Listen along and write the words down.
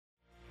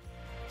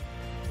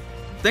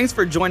Thanks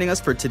for joining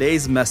us for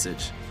today's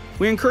message.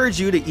 We encourage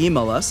you to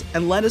email us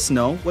and let us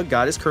know what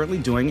God is currently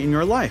doing in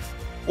your life.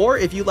 Or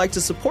if you'd like to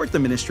support the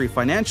ministry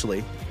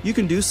financially, you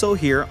can do so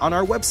here on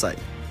our website.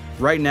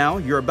 Right now,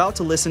 you're about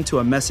to listen to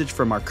a message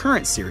from our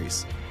current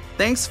series.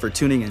 Thanks for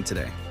tuning in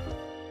today.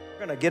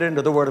 We're going to get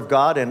into the Word of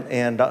God,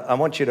 and I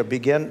want you to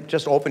begin,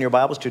 just open your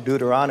Bibles to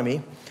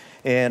Deuteronomy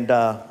and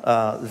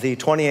the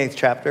 28th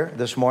chapter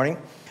this morning.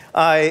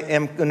 I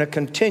am going to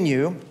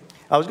continue.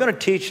 I was going to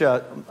teach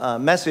a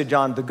message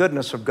on the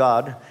goodness of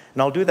God,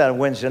 and I'll do that on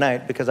Wednesday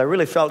night because I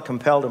really felt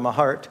compelled in my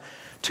heart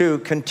to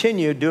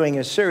continue doing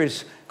a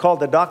series called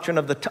The Doctrine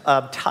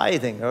of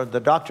Tithing, or the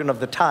Doctrine of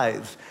the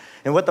Tithe,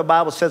 and what the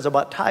Bible says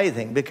about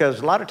tithing. Because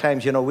a lot of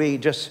times, you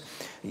just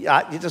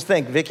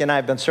think, Vicki and I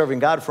have been serving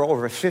God for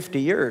over 50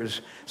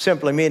 years,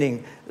 simply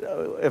meaning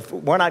if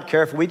we're not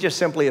careful, we just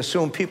simply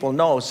assume people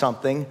know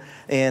something,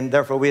 and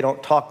therefore we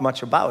don't talk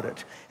much about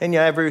it. And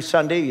every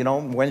Sunday,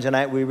 Wednesday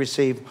night we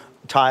receive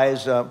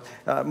tithes.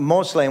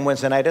 Mostly on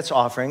Wednesday night it's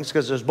offerings,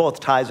 because there's both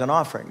tithes and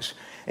offerings.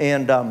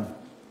 And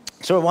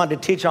so we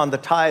wanted to teach on the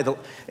tithe,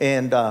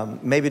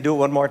 and maybe do it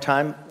one more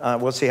time.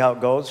 We'll see how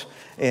it goes,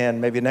 and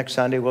maybe next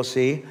Sunday we'll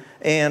see.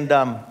 And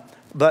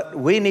but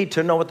we need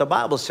to know what the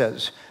Bible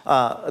says.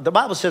 The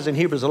Bible says in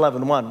Hebrews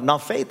 11:1, now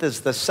faith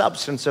is the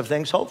substance of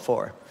things hoped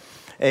for.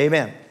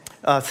 Amen.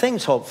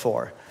 Things hoped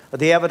for.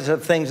 The evidence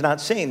of things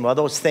not seen. Well,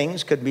 those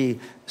things could be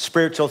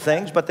spiritual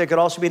things, but they could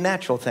also be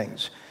natural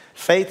things.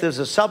 Faith is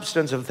the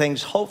substance of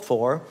things hoped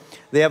for,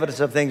 the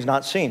evidence of things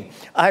not seen.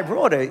 I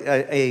wrote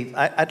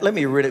let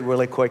me read it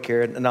really quick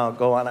here, and I'll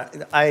go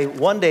on. I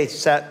one day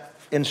sat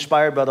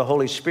inspired by the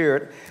Holy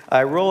Spirit.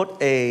 I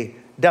wrote a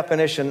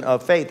definition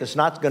of faith. It's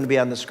not going to be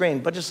on the screen,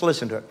 but just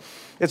listen to it.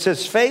 It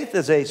says, faith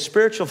is a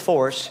spiritual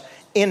force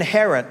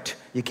inherent.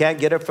 You can't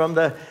get it from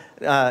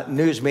the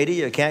news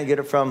media. You can't get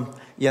it from,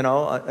 in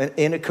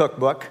a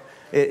cookbook.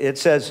 It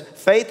says,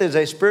 faith is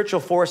a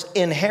spiritual force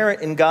inherent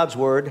in God's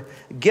word,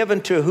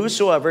 given to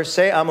whosoever,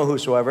 say I'm a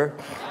whosoever,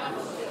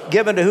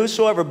 given to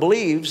whosoever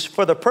believes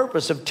for the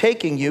purpose of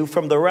taking you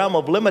from the realm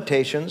of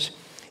limitations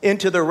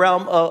into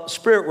the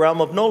spirit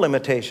realm of no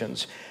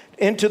limitations,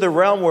 into the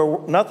realm where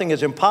nothing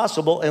is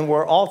impossible and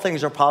where all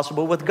things are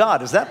possible with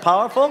God. Is that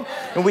powerful?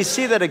 And we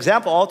see that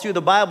example all through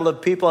the Bible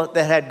of people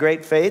that had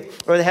great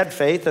faith, or they had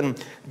faith,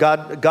 and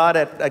God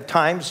at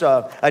times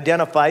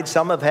identified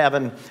some of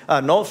having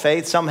no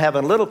faith, some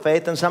having little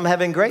faith, and some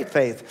having great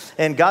faith.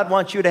 And God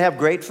wants you to have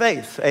great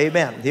faith.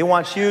 Amen. He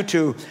wants you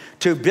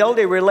to build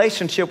a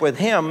relationship with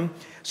Him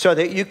so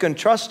that you can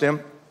trust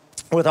Him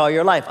with all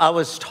your life. I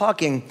was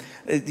talking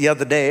the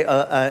other day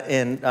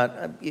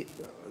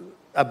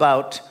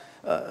about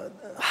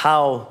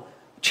how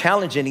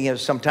challenging it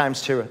is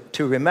sometimes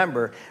to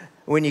remember.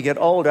 When you get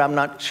older, I'm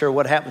not sure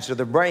what happens to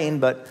the brain,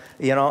 but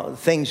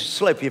things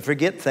slip. You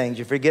forget things,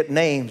 you forget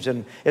names,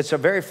 and it's a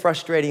very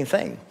frustrating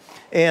thing.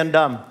 And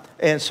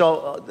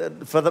so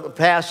for the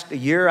past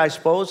year, I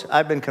suppose,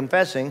 I've been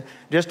confessing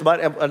just about,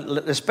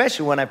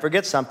 especially when I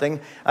forget something,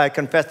 I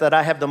confess that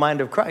I have the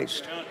mind of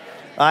Christ.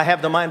 I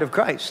have the mind of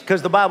Christ,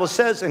 because the Bible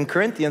says in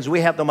Corinthians,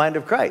 we have the mind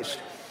of Christ.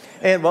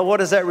 And well, what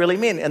does that really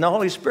mean? And the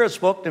Holy Spirit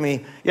spoke to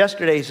me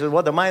yesterday. He said,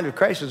 well, the mind of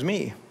Christ is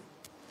me.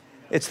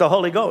 It's the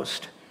Holy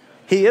Ghost.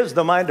 He is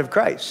the mind of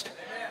Christ.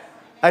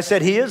 I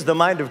said, He is the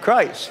mind of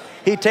Christ.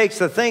 He takes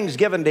the things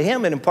given to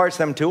Him and imparts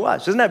them to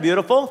us. Isn't that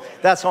beautiful?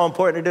 That's how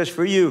important it is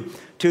for you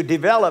to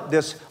develop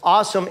this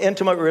awesome,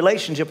 intimate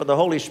relationship with the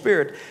Holy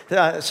Spirit.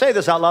 Say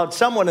this out loud.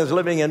 Someone is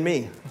living in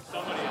me.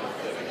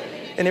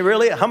 And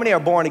how many are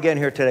born again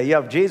here today? You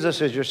have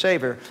Jesus as your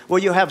Savior.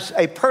 Well, you have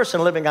a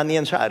person living on the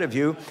inside of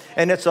you,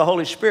 and it's the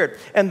Holy Spirit.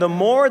 And the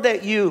more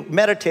that you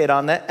meditate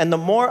on that, and the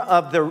more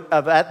of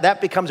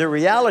that becomes a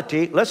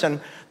reality,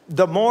 listen,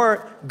 the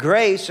more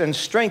grace and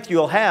strength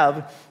you'll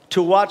have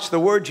to watch the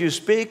words you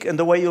speak and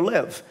the way you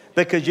live,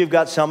 because you've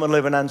got someone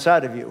living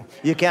inside of you.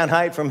 You can't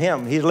hide from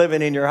Him. He's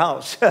living in your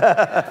house.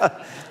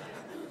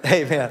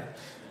 Amen.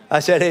 I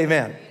said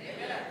amen.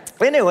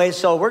 Anyway,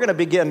 so we're going to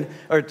begin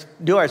or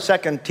do our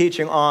second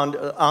teaching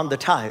on the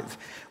tithe.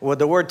 Well,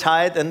 the word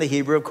tithe in the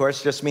Hebrew, of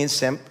course, just means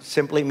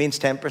simply means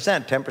 10%.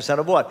 10%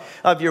 of what?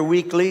 Of your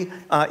weekly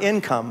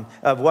income,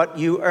 of what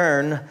you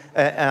earn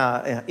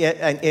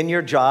in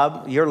your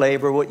job, your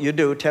labor, what you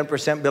do.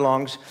 10%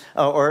 belongs,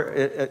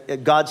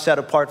 God set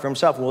apart for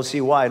Himself. We'll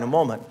see why in a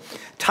moment.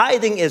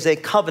 Tithing is a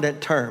covenant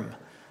term.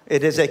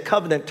 It is a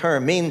covenant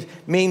term.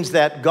 Means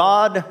that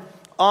God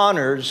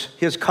honors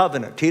His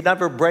covenant. He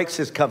never breaks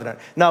His covenant.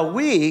 Now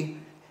we,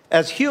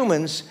 as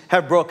humans,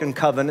 have broken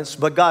covenants,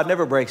 but God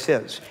never breaks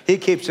His. He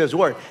keeps His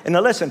word. And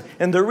now listen,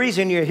 and the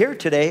reason you're here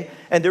today,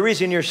 and the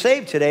reason you're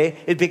saved today,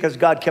 is because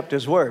God kept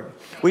His word.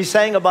 We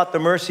sang about the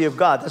mercy of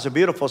God. That's a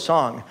beautiful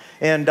song.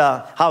 And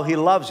how He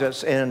loves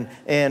us, and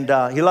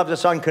He loves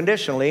us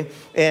unconditionally,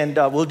 and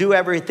will do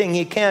everything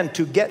He can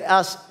to get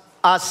us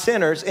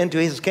sinners into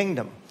His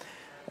kingdom.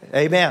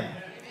 Amen.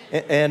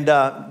 And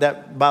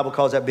that Bible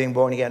calls that being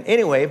born again.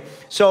 Anyway,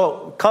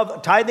 so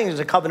tithing is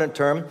a covenant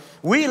term.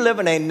 We live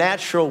in a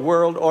natural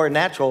world or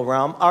natural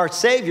realm. Our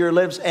Savior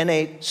lives in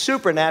a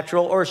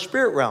supernatural or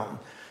spirit realm.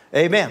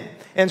 Amen.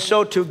 And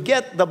so to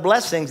get the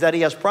blessings that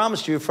he has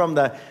promised you from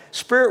the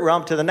spirit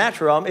realm to the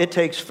natural realm, it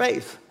takes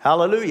faith.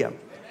 Hallelujah.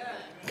 Amen.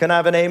 Can I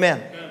have an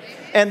amen? Amen.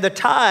 And the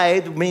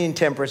tithe, meaning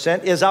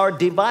 10%, is our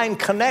divine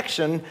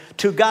connection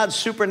to God's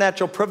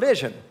supernatural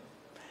provision.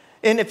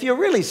 And if you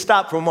really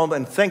stop for a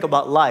moment and think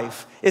about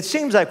life, it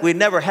seems like we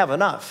never have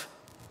enough.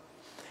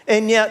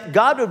 And yet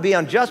God would be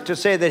unjust to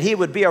say that he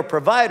would be our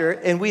provider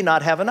and we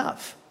not have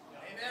enough.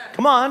 Amen.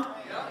 Come on.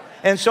 Yeah.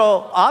 And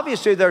so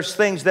obviously there's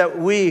things that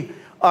we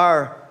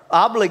are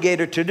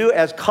obligated to do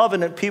as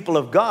covenant people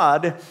of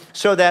God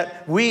so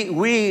that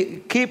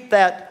we keep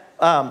that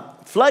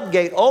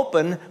floodgate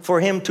open for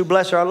him to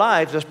bless our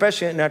lives,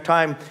 especially in a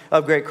time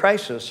of great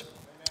crisis.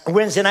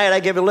 Wednesday night,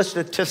 I gave a list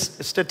of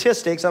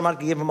statistics. I'm not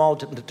going to give them all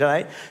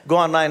tonight. Go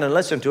online and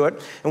listen to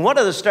it. And one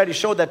of the studies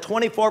showed that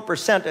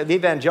 24% of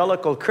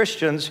evangelical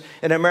Christians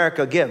in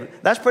America give.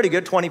 That's pretty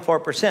good,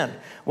 24%.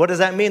 What does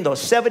that mean, though?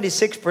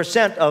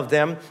 76% of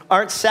them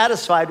aren't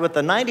satisfied with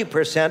the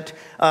 90%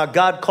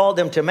 God called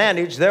them to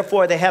manage.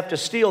 Therefore, they have to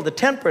steal the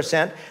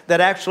 10%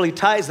 that actually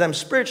ties them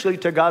spiritually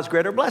to God's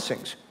greater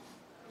blessings.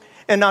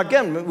 And now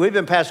again, we've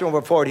been pastoring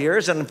over 40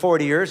 years, and in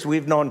 40 years,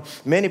 we've known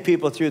many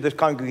people through this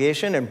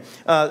congregation and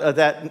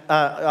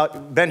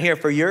that been here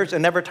for years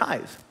and never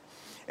tithe.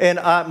 And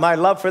my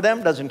love for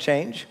them doesn't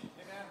change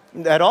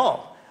at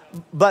all.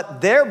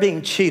 But they're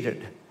being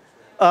cheated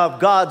of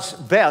God's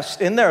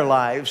best in their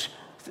lives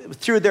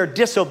through their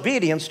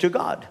disobedience to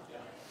God.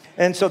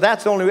 And so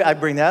that's the only way I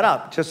bring that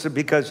up, just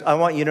because I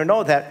want you to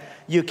know that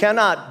you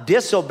cannot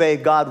disobey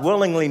God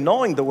willingly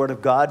knowing the word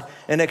of God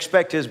and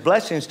expect his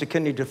blessings to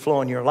continue to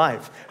flow in your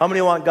life. How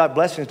many want God's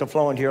blessings to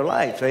flow into your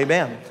life?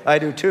 Amen. I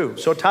do too.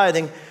 So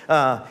tithing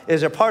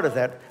is a part of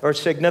that, or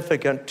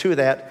significant to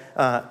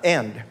that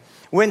end.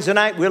 Wednesday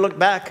night, we looked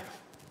back.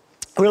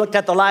 We looked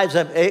at the lives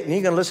of, and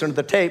you can listen to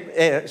the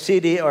tape,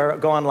 CD, or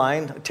go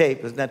online.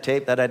 Tape, isn't that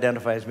tape? That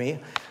identifies me.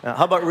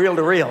 How about reel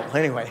to reel?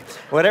 Anyway,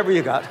 whatever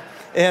you got.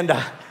 And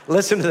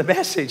listen to the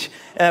message.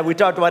 We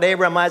talked about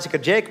Abraham, Isaac,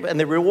 and Jacob, and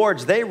the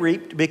rewards they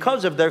reaped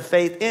because of their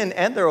faith in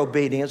and their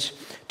obedience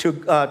to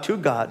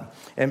God.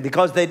 And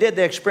because they did,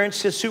 they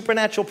experienced his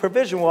supernatural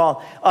provision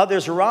while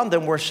others around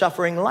them were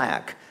suffering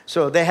lack.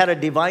 So they had a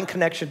divine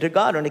connection to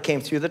God when it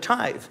came through the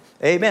tithe.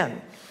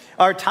 Amen.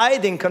 Our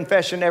tithing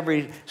confession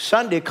every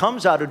Sunday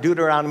comes out of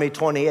Deuteronomy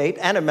 28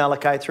 and of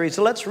Malachi 3.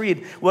 So let's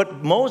read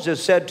what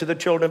Moses said to the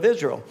children of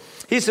Israel.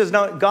 He says,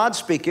 now God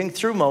speaking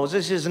through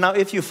Moses, he says, now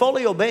if you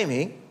fully obey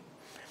me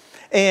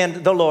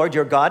and the Lord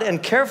your God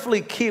and carefully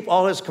keep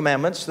all his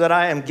commandments that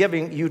I am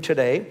giving you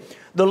today,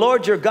 the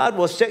Lord your God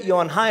will set you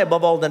on high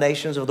above all the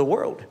nations of the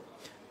world.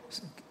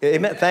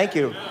 Amen. Thank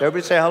you.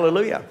 Everybody say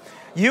hallelujah.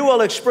 You will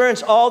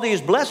experience all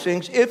these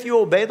blessings if you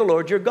obey the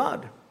Lord your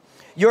God.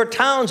 Your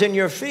towns and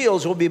your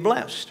fields will be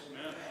blessed.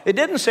 It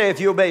didn't say if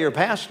you obey your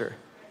pastor.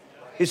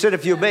 He said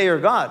if you obey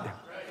your God.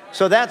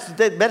 So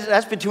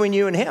that's between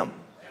you and him.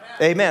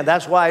 Amen.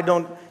 That's why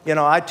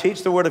I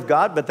teach the word of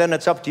God, but then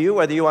it's up to you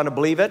whether you want to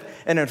believe it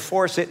and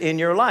enforce it in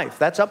your life.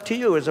 That's up to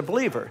you as a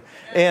believer.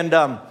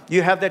 And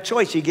you have that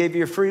choice. He gave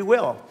you free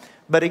will.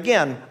 But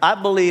again, I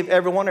believe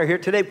everyone are here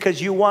today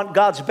because you want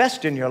God's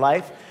best in your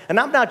life. And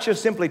I'm not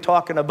just simply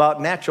talking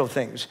about natural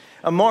things.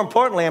 More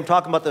importantly, I'm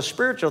talking about the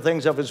spiritual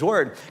things of his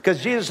word.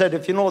 Because Jesus said,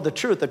 if you know the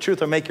truth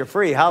will make you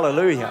free.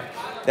 Hallelujah.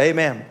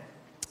 Amen.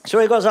 So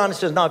he goes on and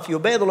says, now if you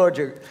obey the Lord,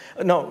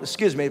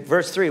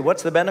 verse 3,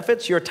 what's the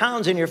benefits? Your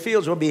towns and your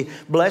fields will be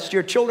blessed.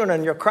 Your children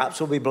and your crops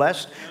will be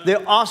blessed.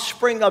 The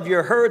offspring of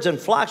your herds and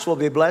flocks will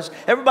be blessed.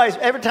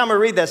 Every time I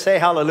read that, say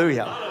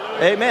hallelujah. Hallelujah.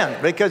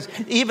 Amen. Because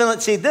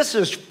this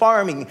is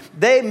farming.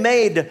 They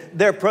made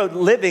their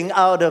living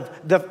out of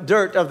the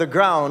dirt of the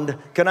ground.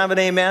 Can I have an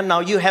amen? Now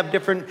you have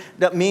different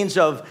means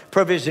of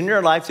provision in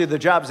your life through the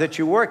jobs that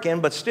you work in,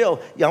 but still,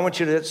 I want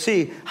you to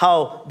see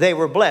how they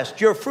were blessed.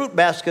 Your fruit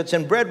baskets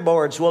and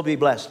breadboards will be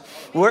blessed.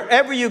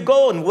 Wherever you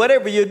go and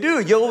whatever you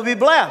do, you will be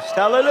blessed.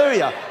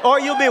 Hallelujah. Or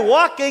you'll be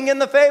walking in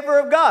the favor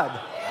of God.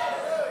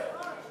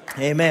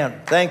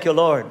 Amen. Thank you,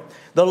 Lord.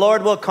 The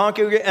Lord will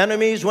conquer your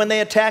enemies when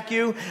they attack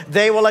you.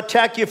 They will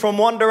attack you from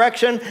one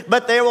direction,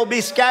 but they will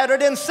be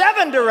scattered in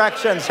 7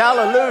 directions.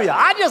 Hallelujah.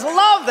 I just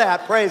love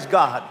that. Praise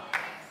God.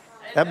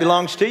 That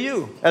belongs to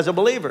you as a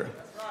believer.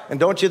 And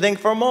don't you think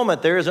for a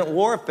moment there isn't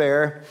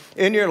warfare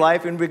in your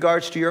life in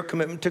regards to your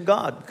commitment to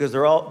God, because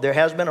there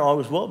has been and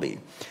always will be.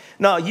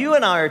 Now, you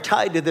and I are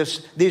tied to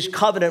these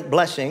covenant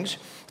blessings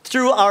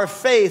through our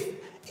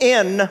faith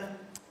in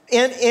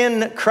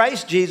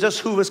Christ Jesus,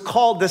 who was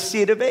called the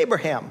seed of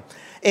Abraham.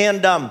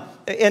 And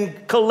in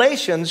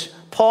Galatians,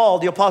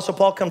 the Apostle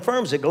Paul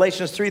confirms it.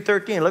 Galatians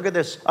 3:13, look at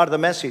this out of the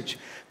Message.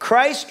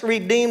 Christ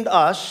redeemed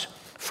us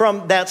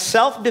from that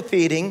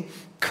self-defeating,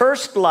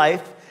 cursed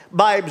life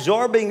by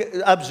absorbing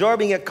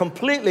it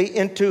completely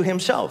into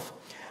himself.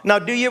 Now,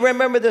 do you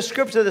remember the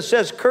scripture that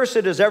says, cursed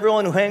is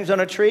everyone who hangs on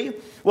a tree?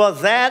 Well,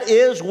 that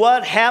is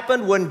what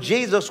happened when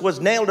Jesus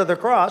was nailed to the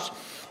cross.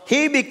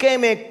 He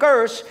became a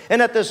curse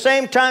and at the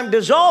same time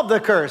dissolved the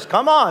curse.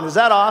 Come on, is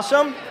that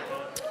awesome?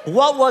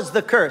 What was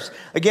the curse?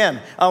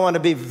 Again, I want to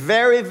be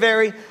very,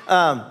 very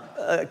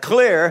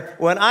clear.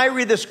 When I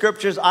read the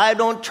scriptures, I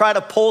don't try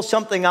to pull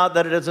something out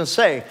that it doesn't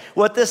say.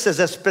 What this is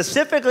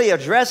specifically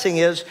addressing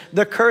is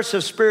the curse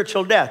of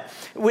spiritual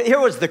death. Here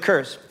was the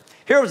curse.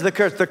 Here was the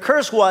curse. The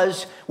curse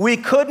was we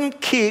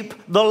couldn't keep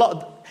the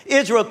law.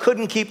 Israel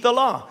couldn't keep the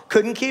law,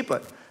 couldn't keep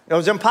it. It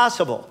was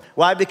impossible.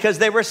 Why? Because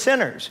they were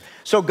sinners.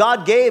 So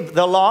God gave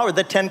the law or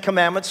the 10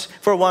 commandments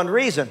for one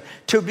reason,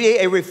 to be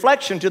a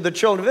reflection to the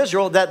children of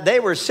Israel that they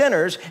were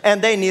sinners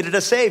and they needed a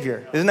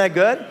Savior. Isn't that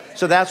good?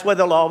 So that's why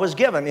the law was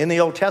given in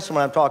the Old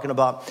Testament I'm talking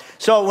about.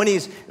 So what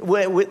he's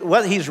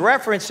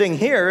referencing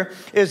here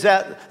is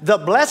that the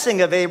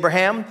blessing of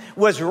Abraham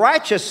was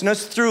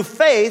righteousness through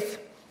faith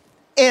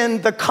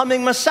in the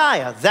coming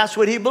Messiah. That's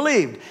what he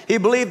believed. He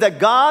believed that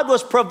God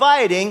was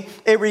providing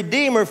a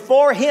redeemer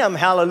for him,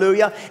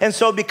 hallelujah. And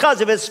so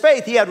because of his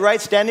faith, he had right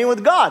standing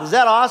with God. Is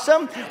that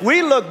awesome?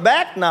 We look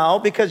back now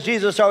because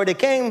Jesus already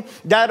came,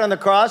 died on the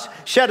cross,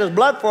 shed his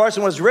blood for us,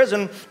 and was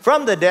risen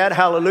from the dead,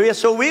 hallelujah.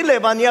 So we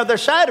live on the other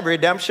side of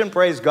redemption,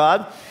 praise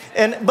God.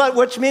 But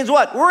which means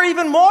what? We're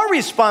even more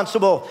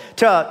responsible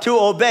to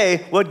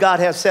obey what God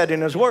has said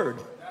in his word.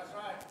 That's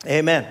right.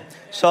 Amen.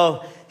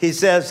 So he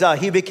says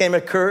he became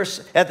a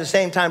curse, at the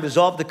same time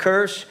dissolved the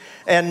curse.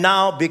 And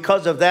now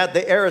because of that,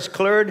 the air is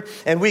cleared.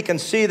 And we can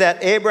see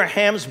that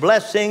Abraham's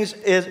blessing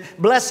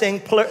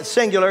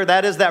singular,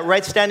 that is that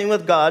right standing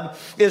with God,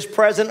 is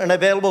present and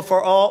available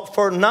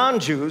for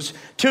non-Jews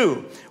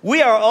too.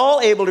 We are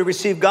all able to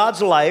receive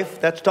God's life.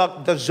 That's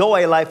the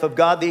Zoe life of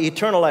God, the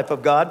eternal life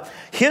of God.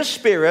 His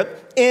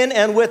Spirit in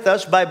and with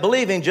us by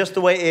believing just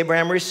the way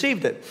Abraham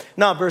received it.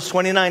 Now verse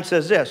 29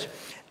 says this.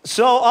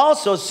 So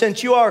also,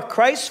 since you are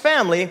Christ's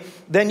family,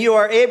 then you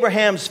are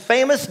Abraham's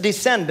famous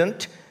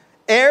descendant,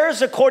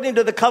 heirs according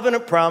to the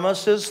covenant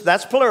promises.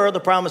 That's plural,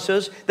 the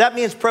promises. That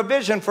means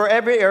provision for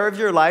every area of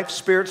your life,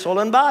 spirit, soul,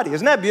 and body.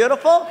 Isn't that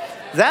beautiful?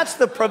 That's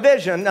the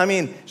provision. I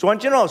mean, so I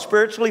want you to know,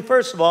 spiritually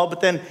first of all,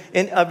 but then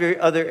in every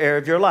other area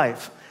of your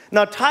life.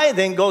 Now,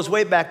 tithing goes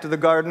way back to the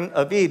Garden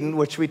of Eden,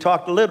 which we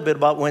talked a little bit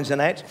about Wednesday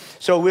nights.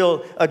 So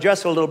we'll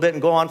address it a little bit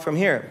and go on from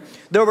here.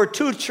 There were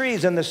 2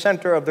 trees in the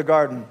center of the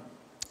garden.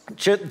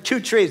 2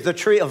 trees, the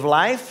tree of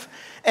life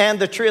and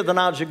the tree of the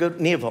knowledge of good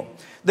and evil.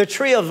 The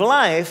tree of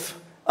life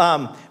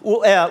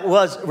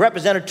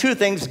represented 2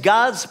 things,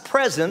 God's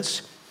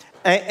presence,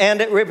 and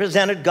it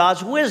represented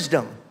God's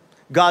wisdom.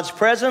 God's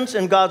presence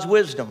and God's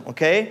wisdom,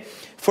 okay?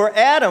 For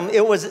Adam,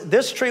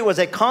 this tree was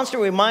a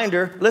constant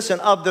reminder, listen,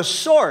 of the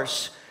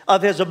source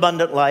of his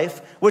abundant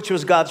life, which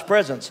was God's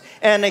presence,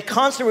 and a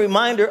constant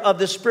reminder of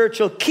the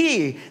spiritual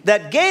key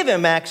that gave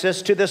him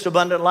access to this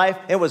abundant life.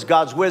 It was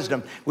God's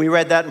wisdom. We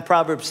read that in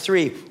Proverbs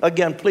 3.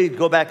 Again, please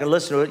go back and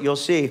listen to it. You'll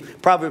see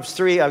Proverbs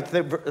 3,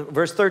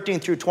 verse 13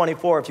 through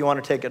 24, if you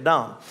want to take it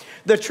down.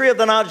 The tree of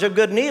the knowledge of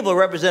good and evil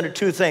represented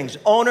 2 things,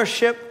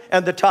 ownership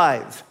and the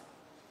tithe.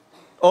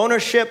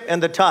 Ownership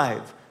and the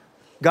tithe.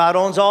 God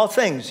owns all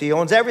things. He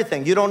owns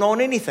everything. You don't own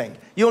anything.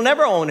 You'll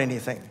never own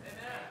anything.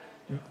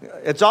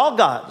 It's all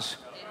God's.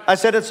 I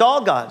said it's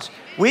all God's.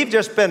 We've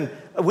just been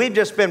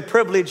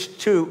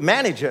privileged to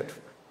manage it.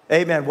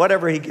 Amen.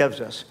 Whatever he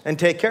gives us and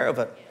take care of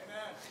it.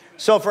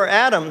 So for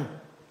Adam,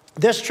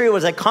 this tree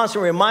was a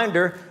constant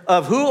reminder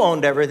of who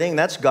owned everything,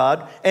 that's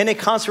God, and a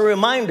constant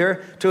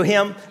reminder to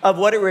him of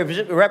what it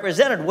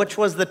represented, which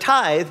was the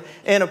tithe.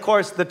 And of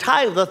course, the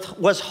tithe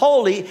was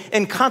holy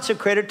and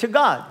consecrated to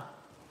God.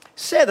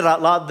 Say that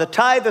out loud. The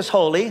tithe is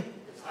holy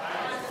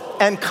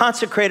and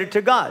consecrated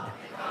to God.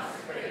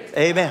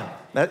 Amen.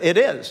 It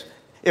is.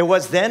 It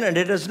was then and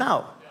it is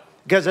now.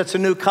 Because it's a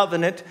new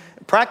covenant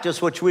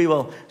practice, which we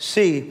will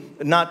see,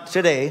 not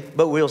today,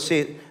 but we'll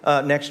see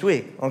next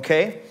week,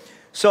 okay?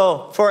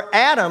 So for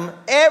Adam,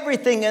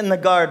 everything in the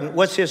garden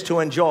was his to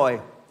enjoy,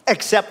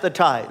 except the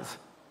tithe.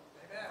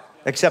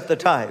 Except the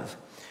tithe.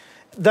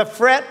 The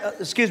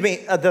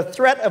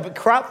threat of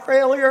crop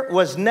failure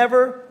was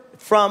never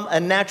from a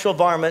natural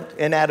varmint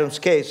in Adam's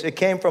case. It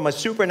came from a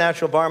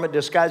supernatural varmint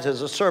disguised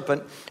as a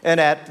serpent, and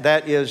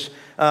that is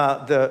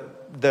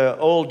the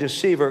old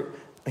deceiver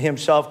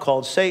himself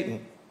called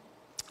Satan.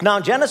 Now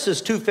in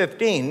Genesis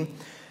 2:15,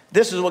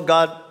 this is what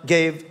God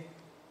gave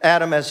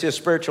Adam as his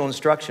spiritual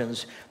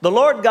instructions. The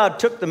Lord God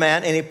took the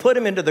man and he put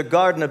him into the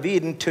Garden of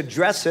Eden to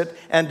dress it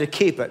and to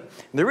keep it.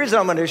 And the reason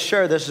I'm going to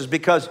share this is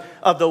because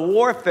of the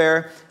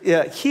warfare.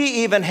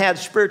 He even had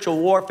spiritual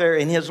warfare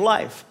in his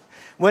life.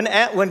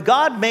 When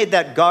God made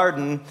that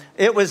garden,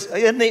 it was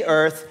in the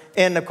earth.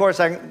 And of course,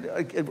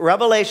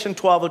 Revelation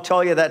 12 will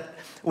tell you that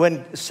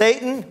when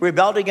Satan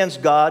rebelled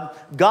against God,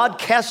 God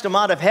cast him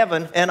out of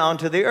heaven and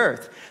onto the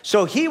earth.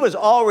 So he was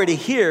already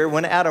here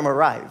when Adam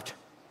arrived.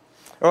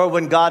 Or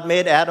when God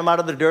made Adam out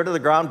of the dirt of the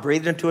ground,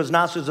 breathed into his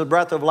nostrils the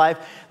breath of life,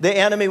 the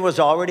enemy was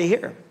already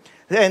here.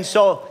 And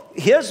so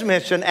his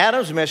mission,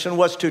 Adam's mission,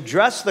 was to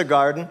dress the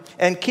garden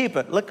and keep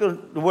it. Look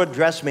at the word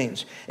dress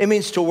means. It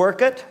means to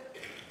work it,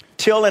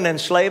 till and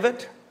enslave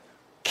it,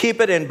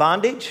 keep it in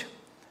bondage,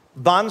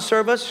 bond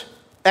service,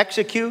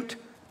 execute,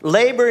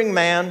 laboring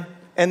man,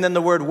 and then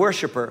the word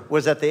worshiper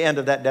was at the end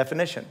of that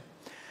definition.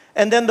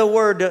 And then the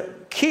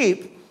word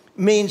keep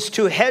means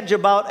to hedge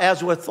about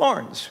as with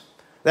thorns.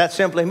 That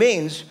simply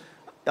means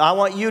I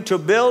want you to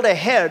build a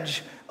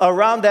hedge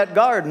around that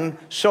garden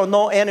so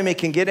no enemy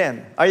can get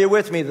in. Are you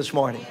with me this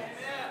morning?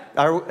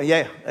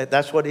 Yeah,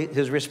 that's what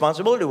his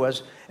responsibility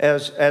was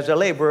as a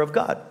laborer of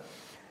God.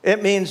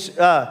 It means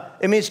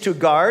to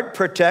guard,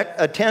 protect,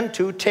 attend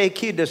to, take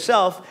heed to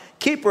self,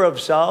 keeper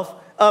of self,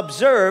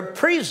 observe,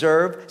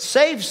 preserve,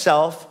 save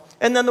self,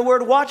 and then the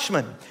word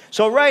watchman.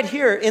 So right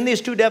here in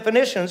these two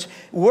definitions,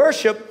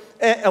 worshiping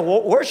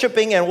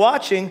and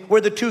watching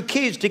were the two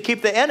keys to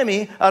keep the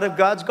enemy out of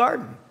God's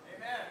garden.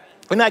 Amen.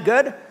 Isn't that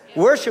good?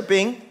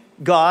 Worshiping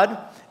God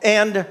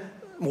and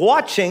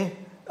watching,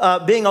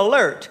 being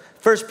alert.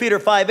 1 Peter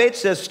 5:8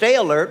 says, stay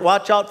alert,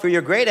 watch out for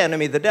your great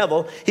enemy, the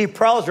devil. He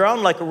prowls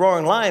around like a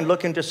roaring lion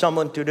looking for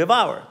someone to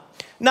devour.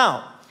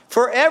 Now,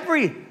 for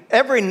every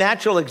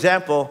natural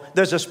example,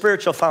 there's a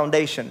spiritual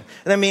foundation.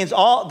 And that means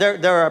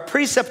there are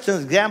precepts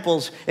and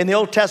examples in the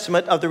Old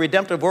Testament of the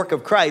redemptive work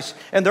of Christ,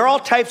 and they're all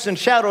types and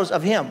shadows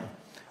of him.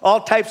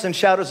 All types and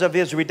shadows of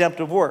his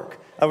redemptive work.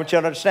 I want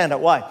you to understand that.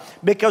 Why?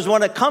 Because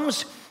when it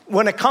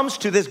comes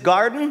to this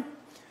garden,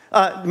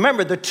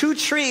 remember, the two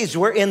trees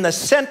were in the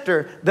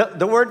center.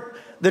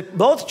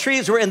 Both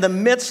trees were in the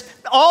midst.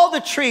 All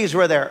the trees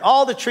were there.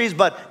 All the trees,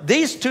 but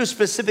these two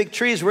specific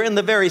trees were in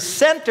the very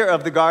center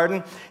of the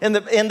garden, in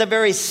the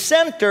very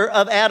center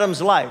of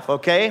Adam's life,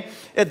 okay?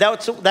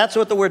 That's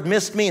what the word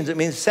midst means. It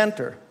means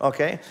center,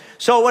 okay?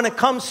 So when it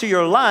comes to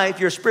your life,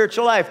 your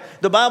spiritual life,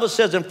 the Bible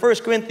says in 1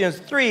 Corinthians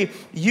 3,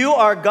 you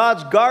are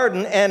God's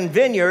garden and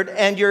vineyard,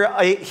 and you're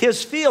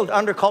his field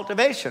under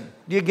cultivation.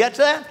 Do you get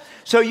that?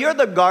 So you're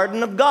the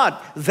garden of God.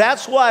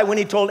 That's why when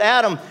he told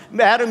Adam,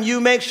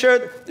 you make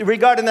sure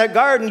regarding that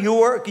garden, you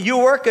work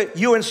it,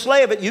 you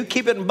enslave it, you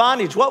keep it in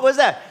bondage. What was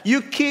that?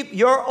 You keep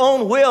your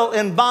own will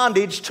in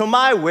bondage to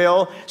my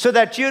will so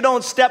that you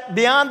don't step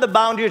beyond the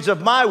boundaries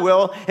of my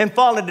will and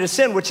fall into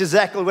sin, which is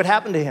exactly what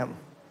happened to him.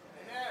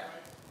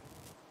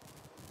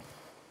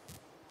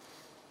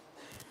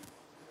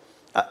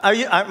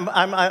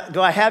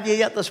 Do I have you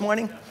yet this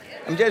morning?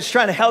 I'm just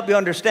trying to help you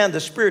understand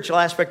the spiritual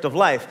aspect of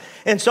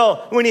life. And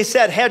so when he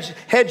said,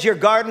 hedge your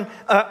garden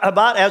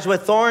about as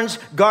with thorns,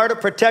 guard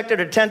it, protect it,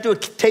 attend to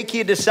it, take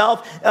heed to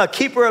self,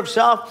 keeper of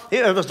self.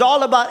 It was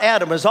all about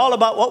Adam. It was all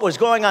about what was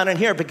going on in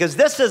here, because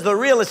this is the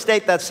real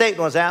estate that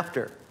Satan was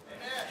after.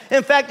 Amen.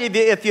 In fact,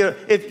 if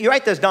you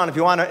write this down if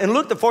you want to, in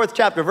Luke the 4th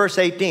chapter, verse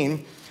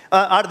 18,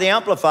 out of the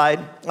Amplified,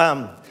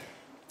 no,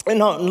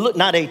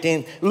 not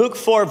 18, Luke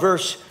 4,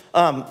 verse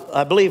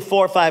I believe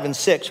 4, 5, and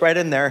 6, right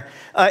in there.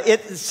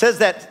 It says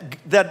that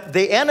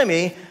the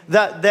enemy,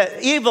 the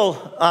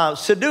evil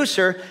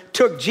seducer,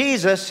 took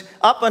Jesus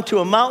up onto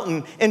a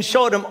mountain and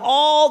showed him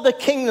all the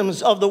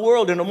kingdoms of the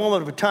world in a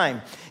moment of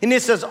time. And he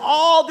says,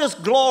 all this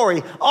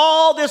glory,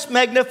 all this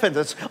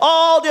magnificence,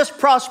 all this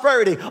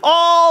prosperity,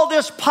 all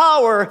this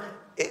power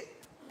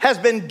has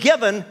been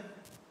given,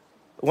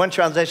 one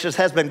translation says,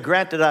 has been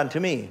granted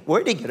unto me.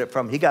 Where did he get it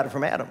from? He got it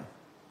from Adam.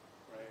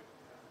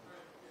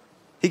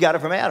 He got it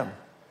from Adam.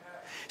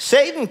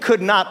 Satan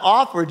could not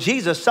offer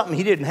Jesus something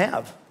he didn't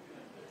have.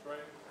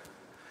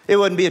 It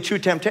wouldn't be a true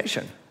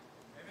temptation.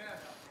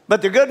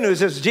 But the good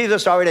news is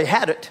Jesus already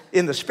had it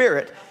in the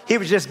spirit. He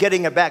was just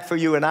getting it back for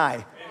you and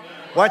I.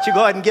 Why don't you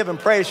go ahead and give him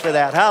praise for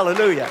that?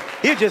 Hallelujah.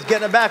 He's just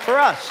getting it back for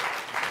us.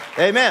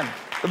 Amen.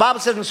 The Bible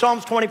says in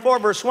Psalms 24,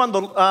 verse 1,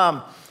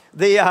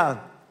 the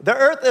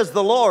earth is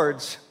the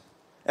Lord's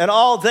and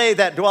all they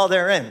that dwell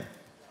therein.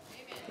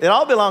 It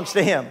all belongs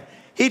to him.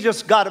 He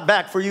just got it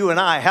back for you and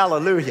I.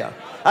 Hallelujah.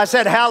 I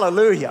said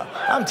hallelujah.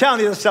 I'm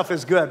telling you, this stuff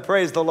is good.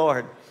 Praise the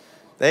Lord.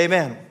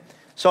 Amen.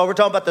 So we're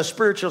talking about the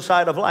spiritual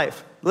side of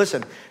life.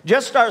 Listen,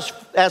 just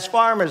as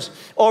farmers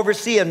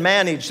oversee and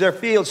manage their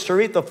fields to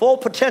reap the full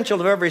potential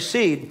of every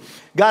seed,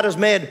 God has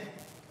made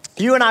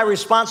you and I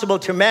responsible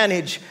to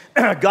manage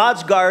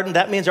God's garden,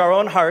 that means our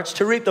own hearts,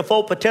 to reap the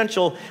full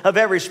potential of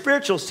every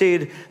spiritual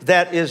seed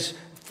that is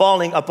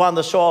falling upon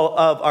the soil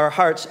of our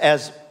hearts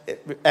as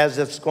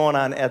it's going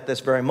on at this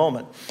very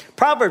moment.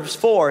 Proverbs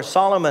 4,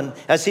 Solomon,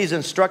 as he's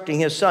instructing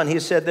his son, he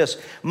said this,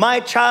 my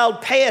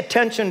child, pay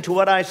attention to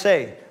what I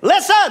say.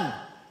 Listen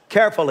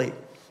carefully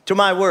to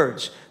my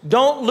words.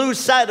 Don't lose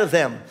sight of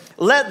them.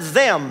 Let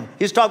them,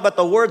 he's talking about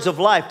the words of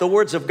life, the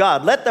words of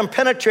God. Let them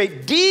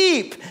penetrate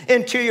deep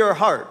into your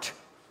heart.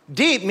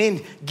 Deep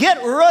means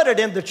get rooted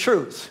in the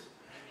truth.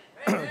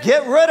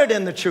 Get rooted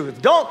in the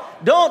truth.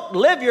 Don't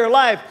live your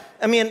life.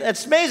 I mean,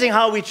 it's amazing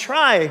how we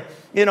try,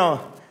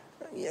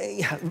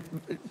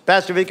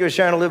 Pastor Vicky was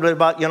sharing a little bit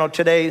about,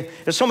 today,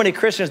 there's so many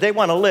Christians, they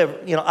want to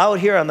live, out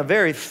here on the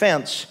very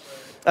fence,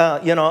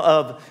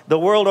 of the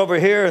world over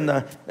here and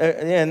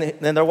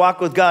their walk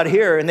with God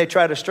here, and they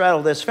try to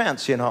straddle this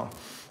fence,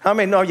 How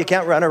many know you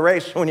can't run a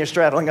race when you're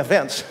straddling a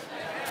fence?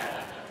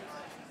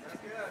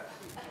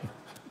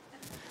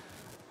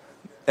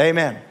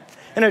 Amen.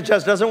 And it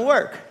just doesn't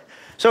work.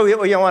 So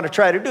what you want to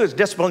try to do is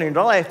discipline your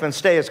life and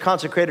stay as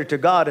consecrated to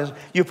God as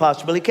you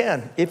possibly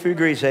can. If you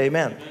agree, say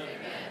amen.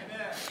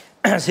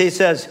 He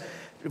says,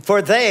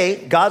 For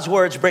they, God's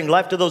words, bring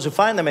life to those who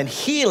find them and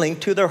healing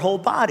to their whole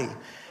body.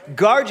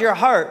 Guard your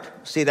heart,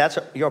 see, that's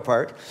your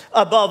part,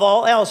 above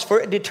all else, for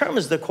it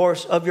determines the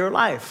course of your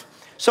life.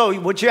 So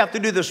what you have to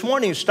do this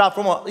morning is stop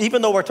from,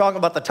 even though we're talking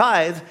about the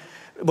tithe,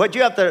 what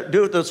you have to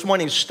do this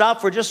morning is stop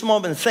for just a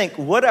moment and think,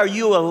 what are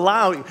you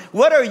allowing,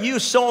 what are you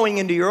sowing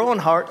into your own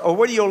heart, or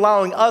what are you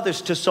allowing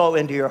others to sow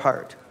into your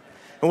heart?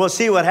 And we'll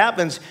see what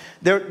happens.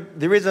 The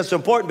reason it's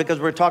important, because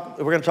we're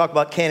going to talk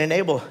about Cain and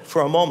Abel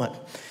for a moment.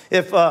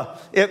 If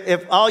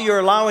all you're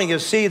allowing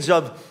is seeds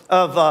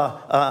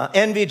of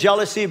envy,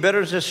 jealousy,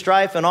 bitterness,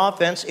 strife, and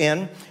offense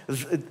in,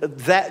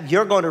 that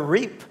you're going to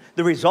reap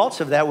the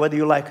results of that, whether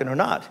you like it or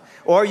not.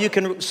 Or you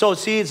can sow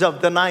seeds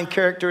of the 9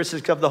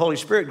 characteristics of the Holy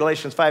Spirit,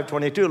 Galatians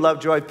 5:22, love,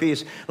 joy,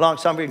 peace,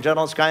 long-suffering,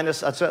 gentleness,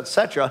 kindness,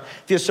 etc.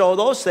 If you sow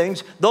those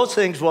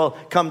things will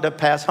come to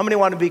pass. How many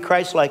want to be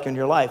Christ-like in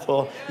your life?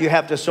 Well, you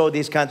have to sow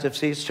these kinds of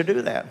seeds to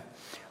do that.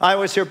 I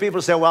always hear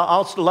people say, well,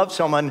 I'll love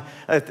someone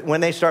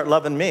when they start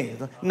loving me.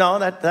 No,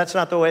 that's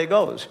not the way it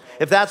goes.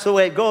 If that's the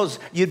way it goes,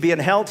 you'd be in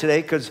hell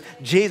today, because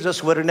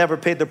Jesus would have never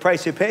paid the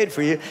price he paid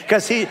for you,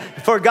 because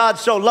for God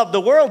so loved the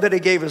world that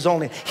he gave his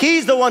only.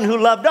 He's the one who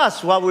loved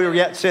us while we were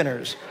yet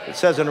sinners. It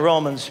says in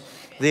Romans,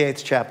 the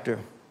 8th chapter.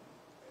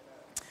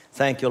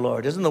 Thank you,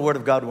 Lord. Isn't the word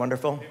of God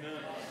wonderful?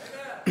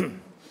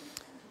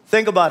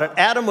 Think about it.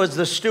 Adam was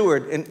the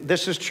steward, and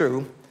this is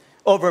true,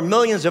 over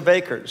millions of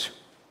acres.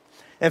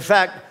 In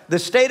fact, the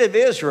state of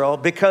Israel,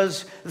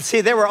 because,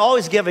 see, they were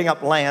always giving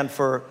up land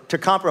to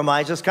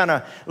compromise. It's kind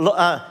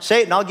of,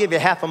 Satan, I'll give you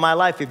half of my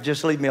life if you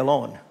just leave me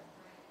alone.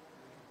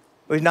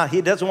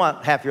 He doesn't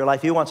want half of your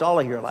life. He wants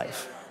all of your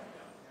life.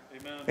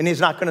 Amen. And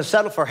he's not going to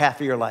settle for half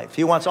of your life.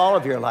 He wants all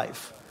of your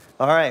life.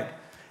 All right.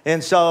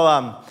 And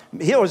so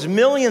here was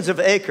millions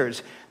of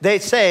acres. They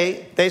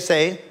say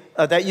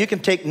that you can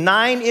take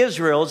 9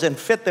 Israels and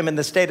fit them in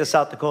the state of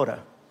South Dakota.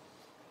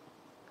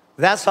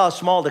 That's how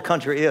small the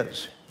country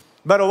is.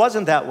 But it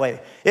wasn't that way.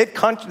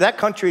 That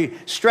country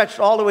stretched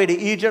all the way to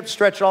Egypt,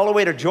 stretched all the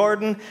way to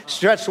Jordan,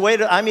 stretched away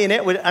to,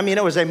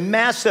 it was a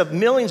massive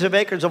millions of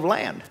acres of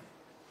land.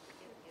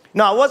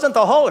 Now, it wasn't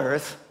the whole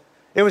earth.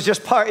 It was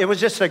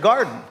just a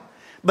garden.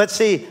 But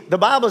see, the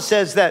Bible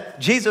says that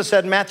Jesus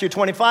said in Matthew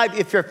 25,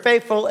 if you're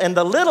faithful in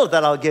the little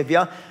that I'll give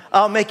you,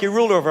 I'll make you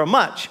ruler over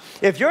much.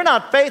 If you're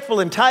not faithful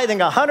in tithing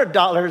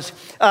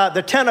 $100,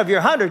 the 10 of your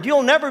 100,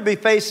 you'll never be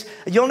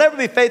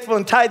faithful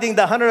in tithing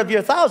the 100 of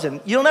your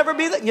 1,000. You never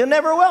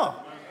will.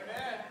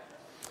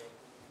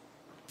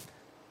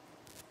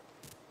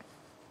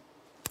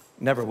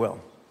 Never will.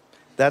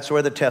 That's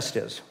where the test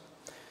is.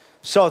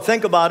 So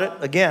think about it.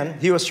 Again,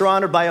 he was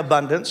surrounded by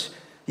abundance.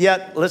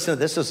 Yet, listen,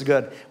 this is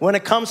good. When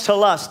it comes to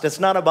lust, it's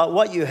not about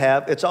what you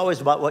have. It's always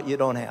about what you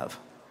don't have.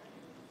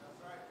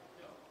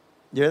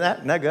 You hear that?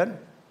 Isn't that good?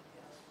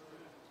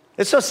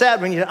 It's so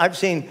sad when I've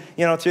seen,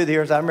 through the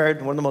years, I married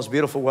one of the most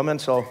beautiful women,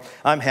 so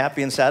I'm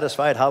happy and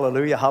satisfied.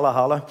 Hallelujah, holla,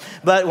 holla.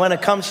 But when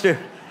it comes to,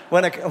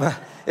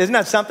 isn't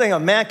that something? A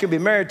man could be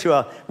married to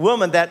a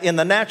woman that in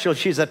the natural,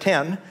 she's a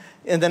 10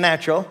 in the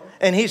natural,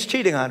 and he's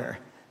cheating on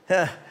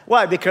her.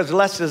 Why? Because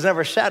lust is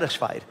never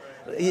satisfied.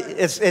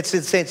 It's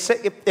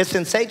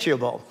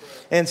insatiable.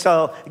 And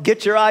so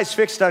get your eyes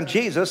fixed on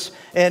Jesus,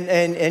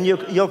 and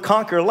you'll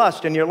conquer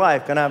lust in your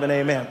life. Can I have an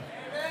amen?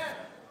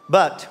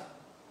 But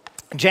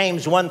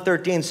James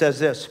 1:13 says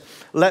this,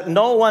 let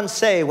no one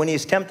say when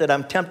he's tempted,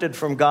 I'm tempted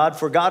from God,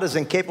 for God is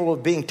incapable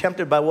of being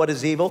tempted by what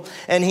is evil,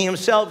 and he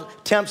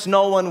himself tempts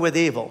no one with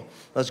evil.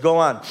 Let's go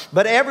on.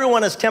 But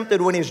everyone is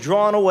tempted when he's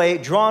drawn away,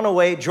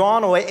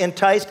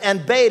 enticed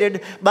and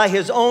baited by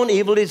his own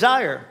evil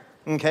desire.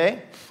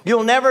 Okay?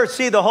 You'll never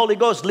see the Holy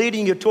Ghost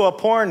leading you to a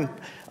porn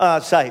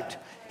site.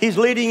 He's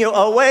leading you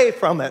away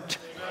from it.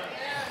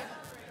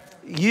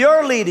 You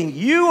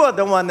are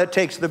the one that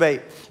takes the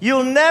bait.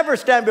 You'll never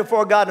stand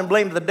before God and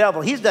blame the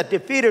devil. He's that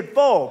defeated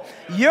foe.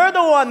 You're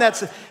the one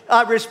that's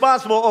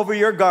responsible over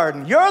your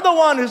garden. You're the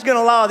one who's going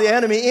to allow the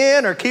enemy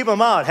in or keep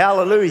him out.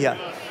 Hallelujah.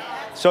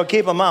 So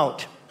keep him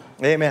out.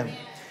 Amen.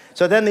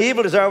 So then the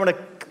evil desire, when it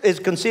is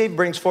conceived,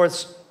 brings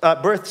birth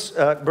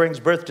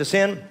to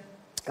sin.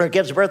 Or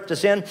gives birth to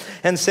sin,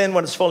 and sin,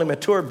 when it's fully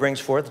matured, brings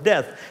forth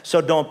death.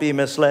 So don't be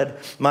misled,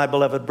 my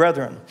beloved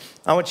brethren.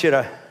 I want you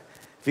to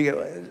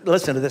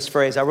listen to this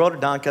phrase. I wrote it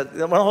down because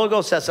when the Holy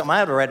Ghost says something, I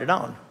have to write it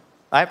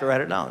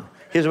down.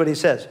 Here's what he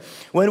says.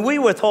 When we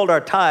withhold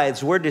our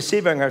tithes, we're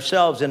deceiving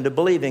ourselves into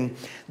believing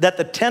that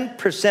the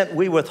 10%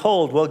 we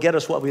withhold will get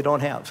us what we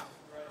don't have.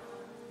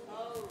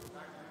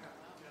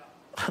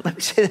 Let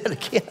me say that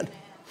again.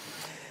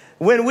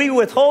 When we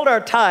withhold our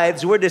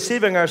tithes, we're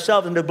deceiving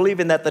ourselves into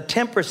believing that the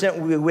 10%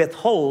 we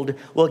withhold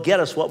will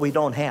get us what we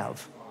don't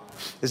have.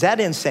 Is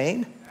that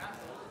insane?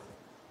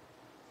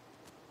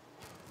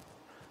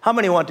 How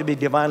many want to be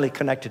divinely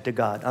connected to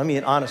God? I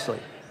mean, honestly,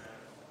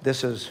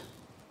 this is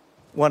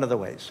one of the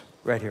ways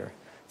right here,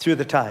 through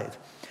the tithe.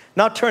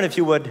 Now turn, if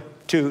you would,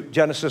 to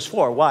Genesis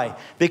 4. Why?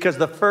 Because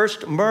the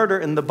first murder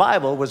in the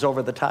Bible was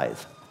over the tithe.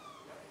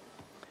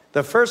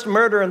 The first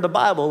murder in the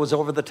Bible was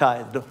over the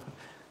tithe.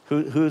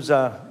 Who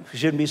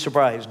shouldn't be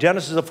surprised.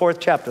 Genesis, the 4th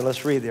chapter.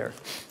 Let's read there.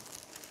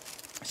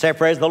 Say,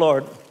 praise the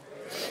Lord.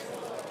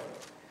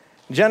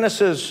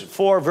 Genesis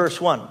 4, verse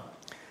 1.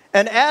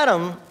 And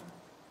Adam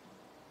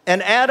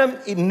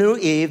knew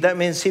Eve. That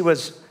means he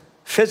was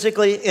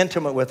physically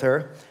intimate with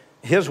her,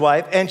 his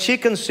wife. And she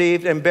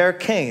conceived and bare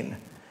Cain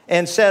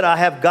and said, I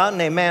have gotten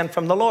a man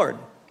from the Lord.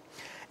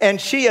 And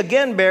she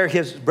again bare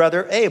his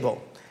brother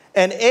Abel.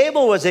 And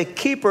Abel was a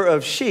keeper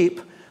of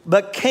sheep,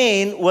 but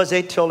Cain was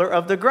a tiller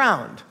of the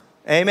ground.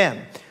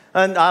 Amen.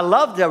 And I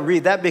love to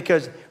read that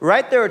because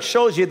right there it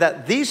shows you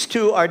that these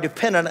two are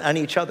dependent on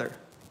each other.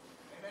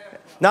 Amen.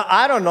 Now,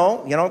 I don't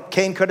know,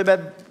 Cain could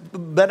have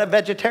been a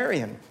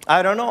vegetarian.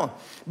 I don't know.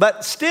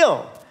 But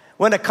still,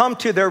 when it comes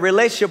to their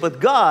relationship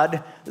with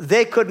God,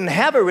 they couldn't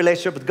have a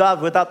relationship with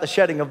God without the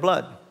shedding of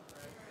blood.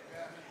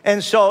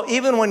 And so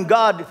even when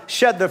God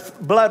shed the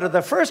blood of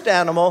the first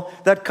animal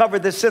that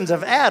covered the sins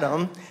of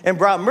Adam and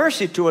brought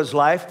mercy to his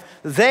life,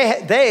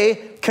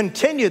 they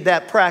continued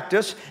that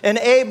practice, and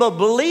Abel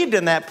believed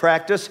in that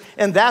practice,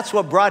 and that's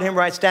what brought him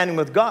right standing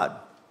with God.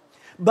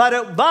 But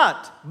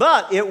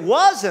it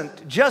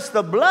wasn't just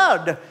the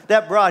blood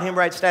that brought him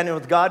right standing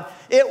with God.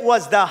 It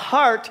was the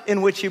heart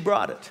in which he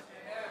brought it.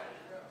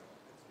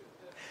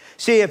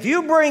 See, if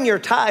you bring your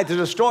tithe to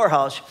the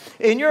storehouse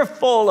and you're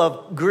full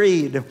of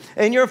greed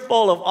and you're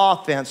full of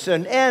offense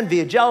and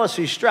envy,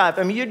 jealousy, strife,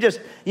 I mean, you just,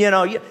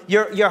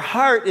 your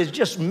heart is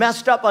just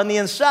messed up on the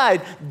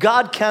inside,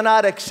 God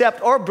cannot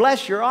accept or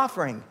bless your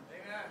offering.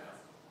 Amen.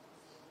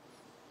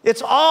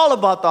 It's all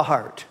about the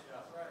heart.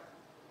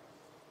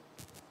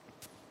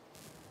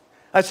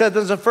 I said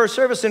this in the first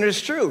service, and it's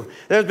true.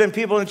 There's been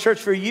people in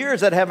church for years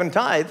that haven't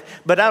tithed,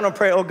 but I don't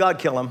pray, oh, God,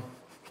 kill them.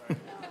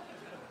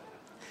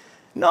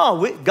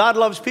 No, God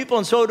loves people,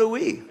 and so do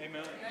we.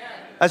 Amen.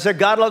 I said,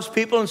 God loves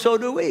people, and so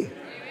do we. Amen.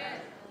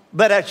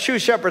 But at True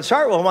Shepherd's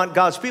Heart, we'll want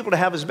God's people to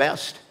have his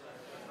best.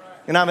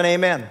 And I'm an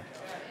amen.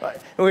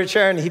 We were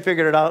sharing, he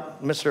figured it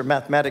out, Mr.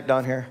 Mathematic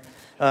down here,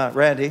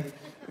 Randy.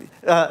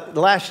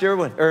 Last year,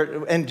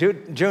 in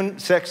June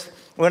 6th,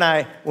 when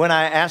I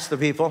asked the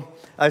people,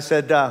 I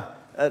said,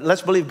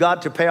 let's believe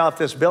God to pay off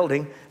this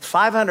building,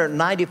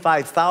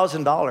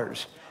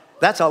 $595,000.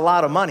 That's a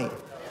lot of money.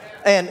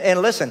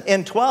 And listen,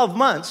 in 12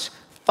 months,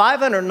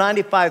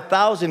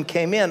 $595,000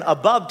 came in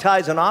above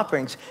tithes and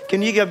offerings.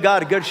 Can you give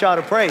God a good shout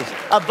of praise?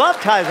 Above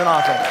tithes and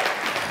offerings.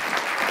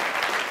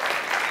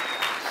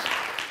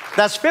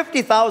 That's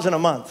 $50,000 a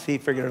month. He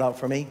figured it out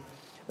for me.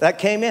 That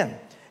came in.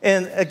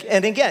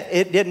 And again,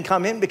 it didn't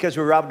come in because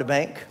we robbed a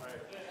bank.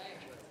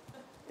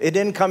 It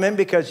didn't come in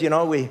because,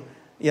 we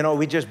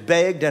just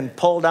begged and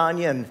pulled on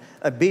you and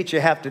beat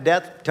you half to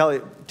death, tell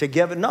you to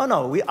give it.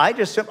 No. I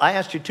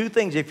asked you two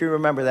things, if you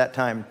remember that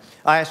time.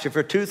 I asked you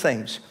for two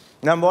things.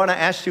 Number one, I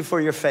asked you for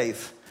your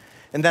faith.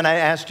 And then I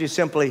asked you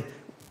simply,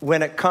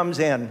 when it comes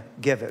in,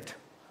 give it.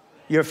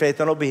 Your faith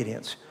and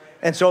obedience.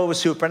 And so it was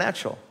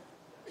supernatural.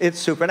 It's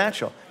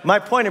supernatural. My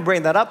point in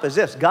bringing that up is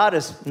this. God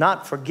has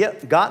not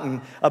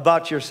forgotten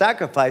about your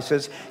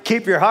sacrifices.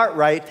 Keep your heart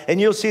right, and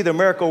you'll see the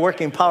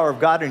miracle-working power of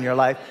God in your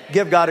life.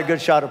 Give God a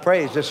good shout of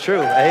praise. It's true.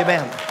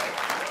 Amen.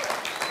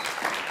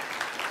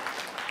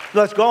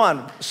 Let's go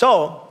on.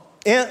 So,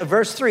 in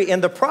verse 3,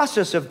 in the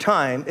process of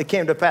time, it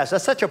came to pass.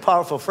 That's such a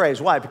powerful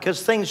phrase. Why?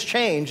 Because things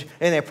change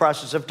in a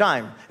process of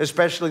time,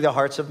 especially the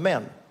hearts of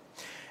men.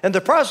 In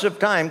the process of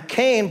time,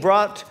 Cain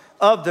brought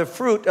of the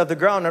fruit of the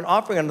ground an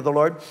offering unto the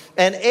Lord.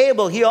 And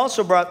Abel, he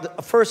also brought the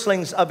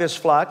firstlings of his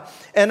flock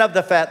and of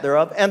the fat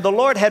thereof. And the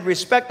Lord had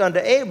respect unto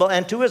Abel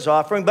and to his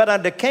offering, but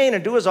unto Cain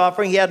and to his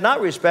offering he had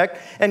not respect.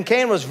 And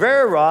Cain was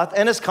very wroth,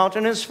 and his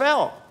countenance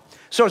fell.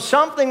 So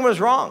something was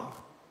wrong.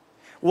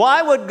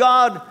 Why would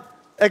God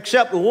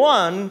accept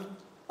one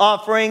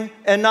offering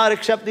and not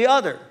accept the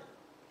other?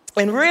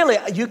 And really,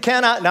 you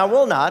cannot, and I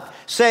will not,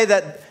 say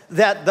that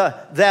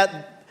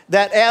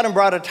Adam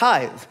brought a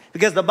tithe,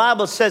 because the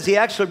Bible says he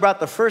actually brought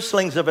the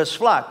firstlings of his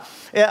flock,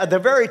 the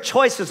very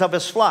choices of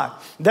his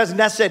flock.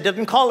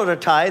 Didn't call it a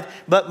tithe,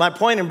 but my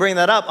point in bringing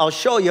that up, I'll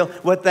show you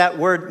what that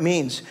word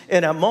means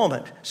in a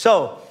moment.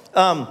 So,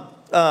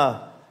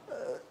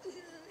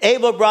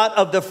 Abel brought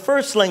of the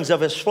firstlings of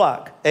his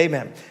flock.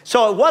 Amen.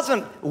 So it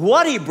wasn't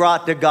what he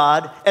brought to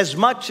God as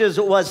much as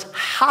it was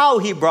how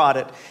he brought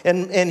it.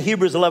 And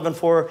Hebrews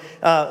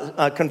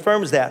 11:4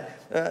 confirms that.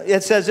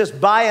 It says this,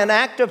 by an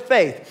act of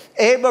faith,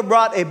 Abel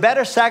brought a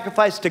better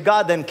sacrifice to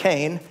God than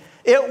Cain.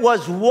 It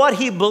was what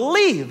he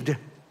believed,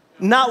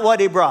 not what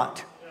he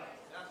brought.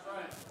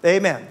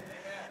 Amen.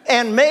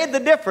 And made the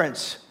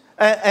difference.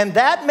 And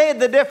that made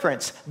the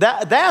difference.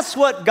 That's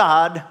what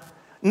God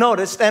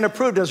noticed and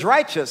approved as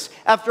righteous.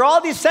 After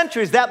all these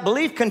centuries, that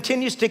belief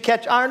continues to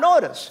catch our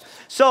notice.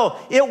 So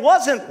it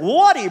wasn't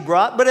what he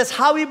brought, but it's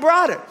how he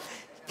brought it.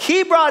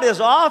 He brought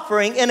his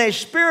offering in a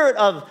spirit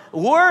of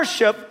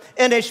worship,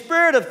 in a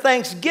spirit of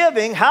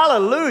thanksgiving.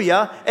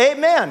 Hallelujah.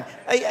 Amen.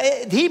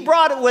 He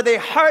brought it with a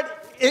heart,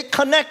 it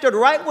connected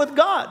right with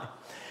God.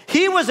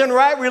 He was in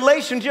right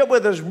relationship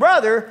with his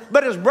brother,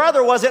 but his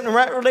brother wasn't in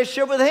right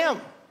relationship with him.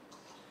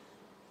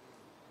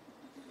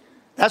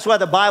 That's why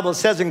the Bible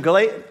says in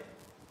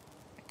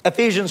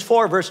Ephesians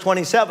 4, verse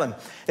 27,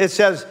 it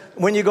says,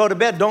 when you go to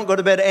bed, don't go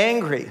to bed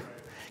angry.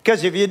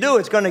 Because if you do,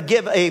 it's going to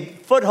give a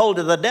foothold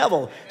to the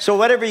devil. So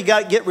whatever you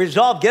got, get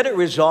it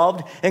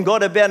resolved, and go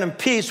to bed in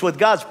peace with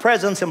God's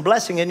presence and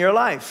blessing in your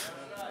life.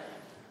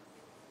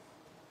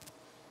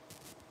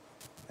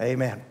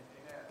 Amen.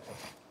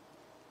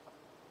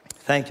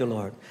 Thank you,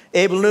 Lord.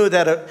 Abel knew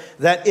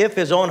that if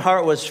his own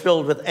heart was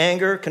filled with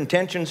anger,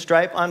 contention,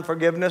 strife,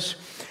 unforgiveness,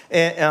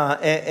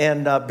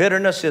 and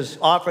bitterness, his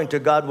offering to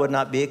God would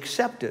not be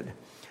accepted.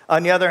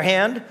 On the other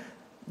hand,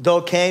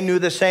 though Cain knew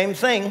the same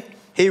thing,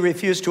 he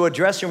refused to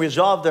address and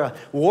resolve the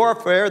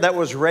warfare that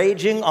was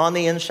raging on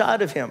the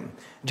inside of him.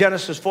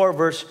 Genesis 4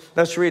 verse,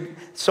 let's read.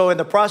 So in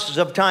the process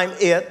of time,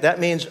 that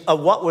means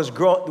of what was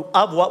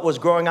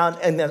growing on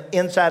in the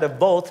inside of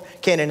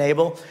both Cain and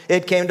Abel,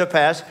 it came to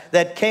pass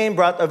that Cain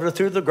brought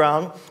through the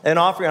ground an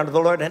offering unto the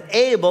Lord, and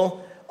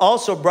Abel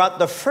also brought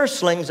the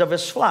firstlings of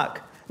his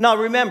flock. Now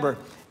remember,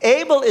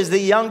 Abel is the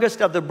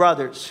youngest of the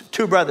brothers,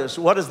 two brothers.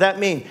 What does that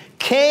mean?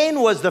 Cain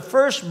was the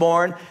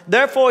firstborn,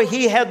 therefore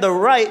he had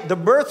the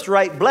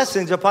birthright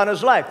blessings upon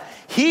his life.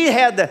 He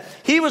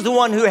was the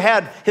one who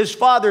had his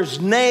father's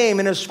name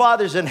and his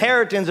father's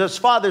inheritance, his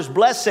father's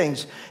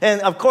blessings. And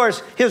of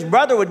course, his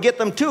brother would get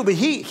them too, but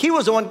he's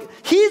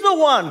the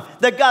one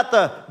that got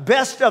the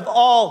best of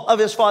all of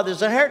his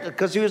father's inheritance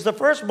because he was the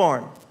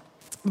firstborn.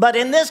 But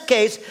in this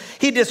case,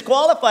 he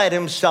disqualified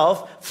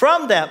himself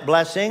from that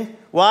blessing.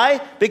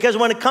 Why? Because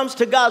when it comes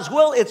to God's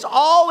will, it's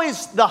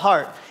always the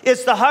heart.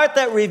 It's the heart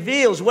that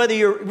reveals whether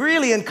you're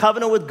really in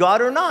covenant with God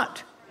or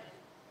not.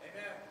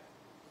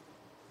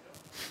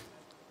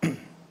 Amen.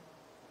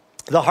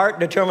 The heart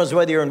determines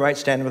whether you're in right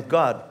standing with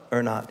God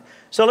or not.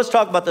 So let's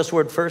talk about this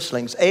word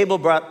firstlings. Abel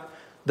brought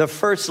the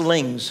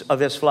firstlings of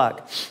his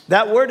flock.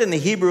 That word in the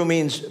Hebrew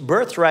means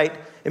birthright.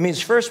 It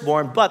means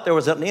firstborn, but there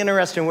was an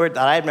interesting word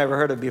that I had never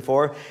heard of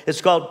before.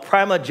 It's called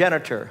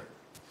primogenitor.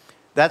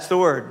 That's the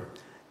word.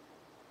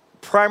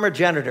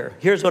 Primogenitor.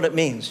 Here's what it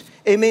means.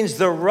 It means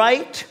the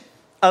right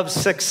of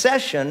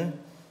succession,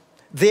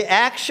 the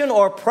action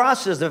or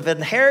process of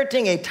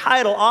inheriting a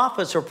title,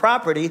 office, or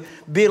property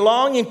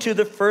belonging to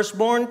the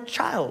firstborn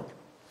child.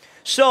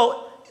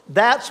 So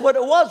that's what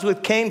it was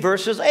with Cain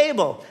versus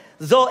Abel.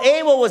 Though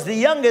Abel was the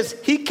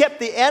youngest, he kept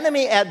the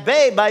enemy at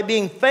bay by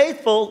being a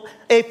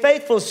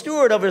faithful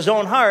steward of his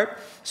own heart.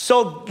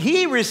 So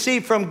he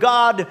received from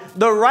God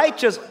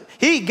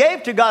he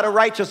gave to God a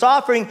righteous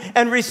offering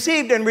and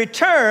received in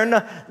return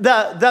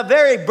the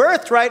very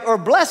birthright or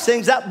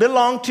blessings that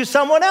belong to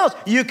someone else.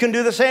 You can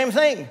do the same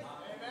thing.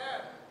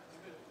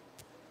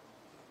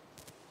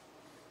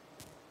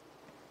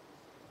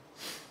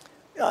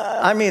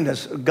 I mean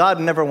this, God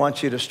never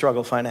wants you to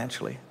struggle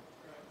financially.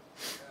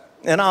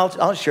 And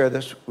I'll share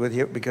this with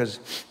you because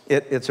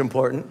it's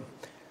important.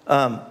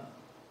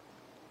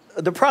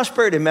 The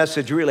prosperity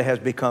message really has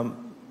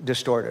become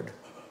distorted.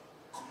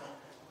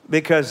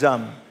 Because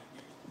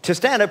to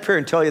stand up here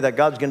and tell you that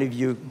God's going to give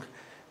you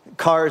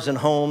cars and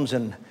homes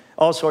and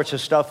all sorts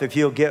of stuff if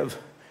you'll give,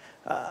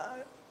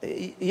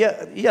 you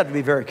have to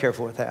be very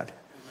careful with that.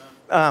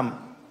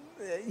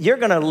 You're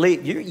going to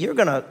leave.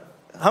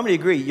 How many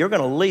agree? You're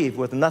going to leave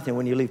with nothing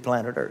when you leave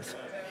planet Earth.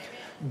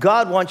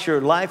 God wants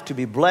your life to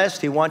be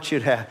blessed. He wants you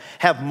to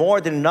have more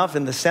than enough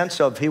in the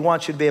sense of He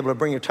wants you to be able to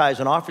bring your tithes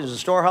and offerings to the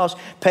storehouse,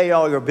 pay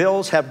all your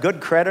bills, have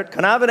good credit.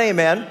 Can I have an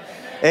amen?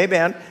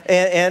 Amen.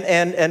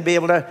 And be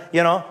able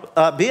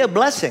to, be a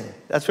blessing.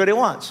 That's what He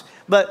wants.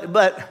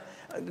 But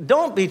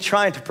don't be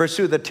trying to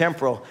pursue the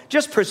temporal.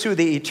 Just pursue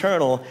the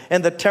eternal,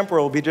 and the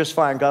temporal will be just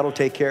fine. God will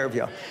take care of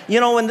you.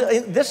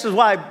 This is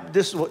why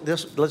listen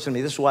to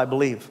me, this is why I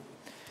believe.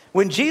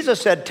 When Jesus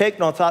said, take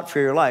no thought for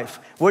your life,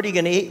 what are you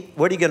going to eat,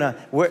 what are you going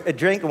to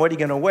drink, and what are you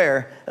going to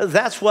wear?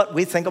 That's what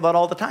we think about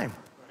all the time.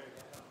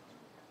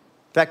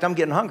 In fact, I'm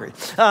getting hungry.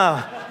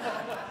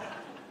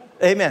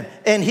 Amen.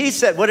 And He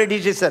said, what did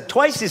He just say?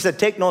 Twice He said,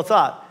 take no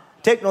thought.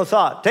 Take no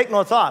thought. Take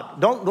no thought.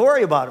 Don't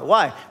worry about it.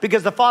 Why?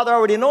 Because the Father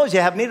already knows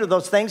you have need of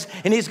those things,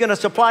 and He's going to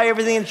supply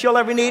everything and fill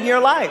every need in your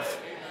life.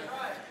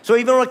 So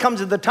even when it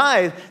comes to the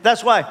tithe,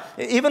 that's why,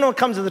 even when it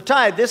comes to the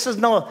tithe, this is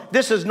no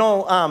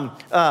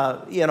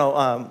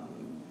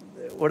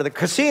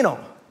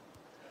casino.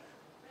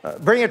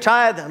 Bring your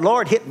tithe,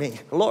 Lord, hit me.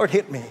 Lord,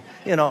 hit me.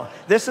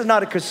 This is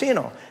not a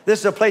casino.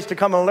 This is a place to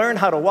come and learn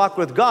how to walk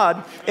with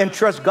God and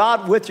trust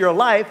God with your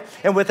life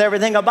and with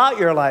everything about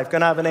your life.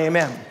 Can I have an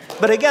amen?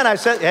 But again, I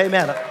said,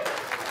 amen.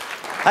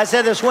 I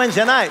said this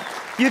Wednesday night,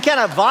 you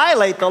cannot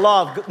violate the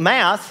law of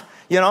math.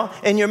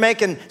 And you're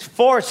making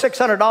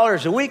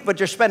 $600 a week, but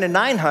you're spending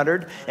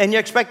 $900, and you're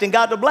expecting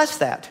God to bless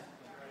that.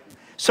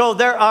 So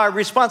there are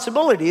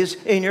responsibilities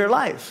in your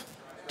life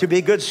to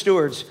be good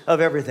stewards of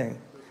everything.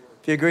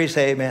 If you agree,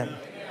 say amen. Amen.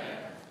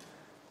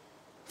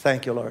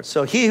 Thank you, Lord.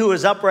 So he who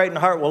is upright in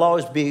heart will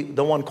always be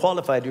the one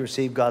qualified to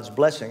receive God's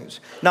blessings.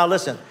 Now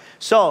listen,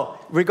 so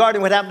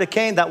regarding what happened to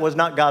Cain, that was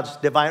not God's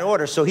divine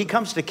order. So he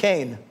comes to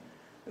Cain.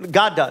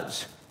 God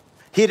does.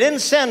 He didn't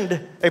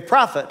send a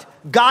prophet.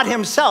 God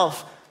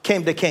Himself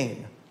came to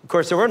Cain. Of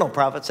course, there were no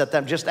prophets at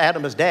that time, just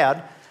Adam, his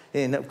dad.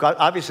 And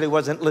obviously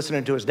wasn't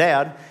listening to his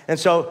dad. And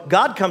so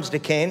God comes to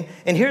Cain,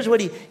 and here's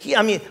what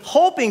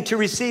hoping to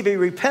receive a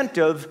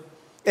repentive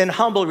and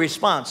humble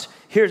response.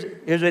 Here's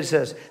what he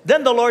says.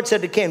 Then the Lord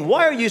said to Cain,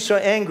 why are you so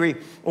angry?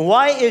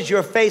 Why is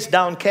your face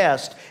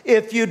downcast?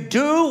 If you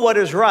do what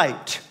is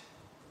right.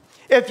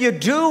 If you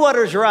do what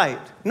is right.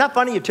 Not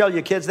funny you tell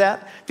your kids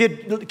that?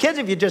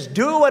 If you just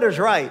do what is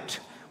right.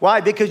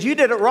 Why? Because you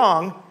did it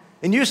wrong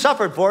and you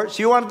suffered for it, so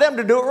you want them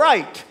to do it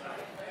right.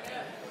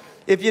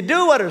 If you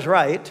do what is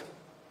right,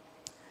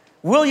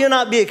 will you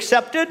not be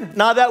accepted?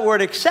 Now that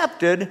word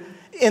accepted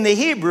in the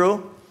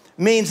Hebrew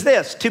means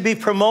this, to be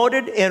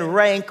promoted in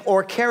rank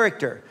or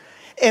character.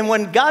 And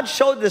when God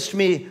showed this to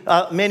me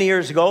many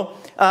years ago,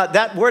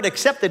 that word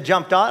accepted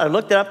jumped out. I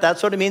looked it up.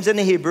 That's what it means in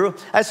the Hebrew.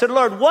 I said,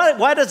 Lord,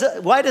 why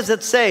does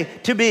it say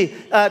to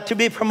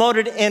be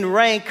promoted in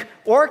rank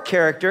or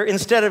character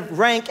instead of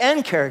rank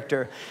and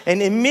character?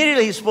 And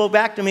immediately he spoke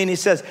back to me and he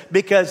says,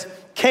 because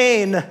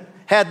Cain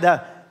had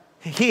the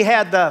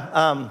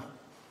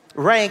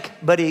rank,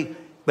 but he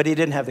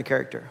didn't have the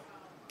character.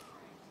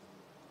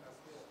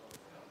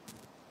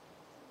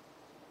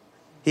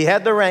 He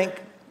had the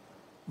rank,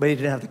 but he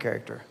didn't have the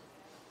character.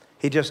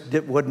 He just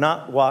would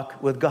not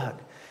walk with God.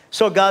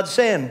 So God's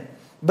saying,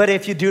 but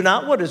if you do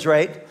not what is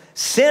right,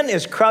 sin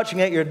is crouching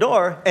at your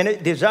door and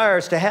it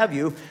desires to have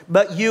you,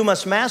 but you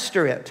must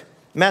master it.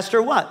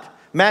 Master what?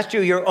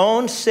 Master your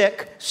own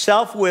sick,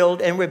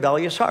 self-willed, and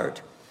rebellious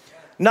heart.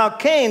 Now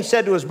Cain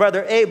said to his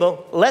brother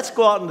Abel, let's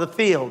go out in the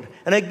field.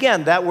 And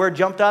again, that word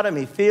jumped out at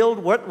me. Field,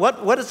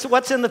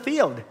 what's in the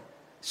field?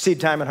 Seed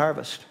time and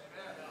harvest.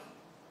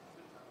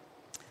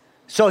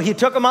 So he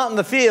took him out in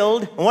the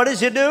field, and what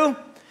does he do?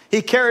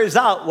 He carries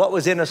out what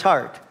was in his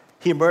heart.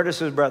 He murders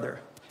his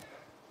brother.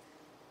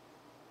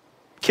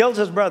 Kills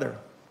his brother.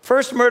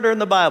 First murder in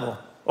the Bible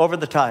over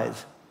the tithe.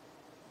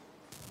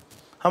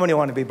 How many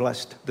want to be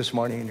blessed this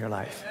morning in your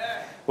life?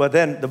 Well,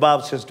 then the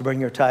Bible says to bring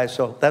your tithe,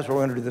 so that's what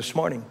we're going to do this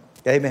morning.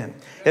 Amen.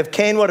 If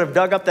Cain would have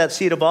dug up that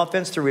seed of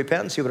offense through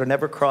repentance, he would have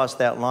never crossed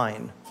that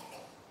line.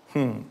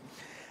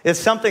 It's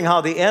something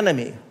how the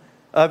enemy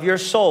of your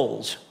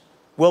souls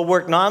will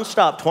work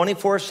nonstop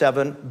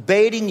 24/7,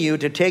 baiting you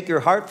to take your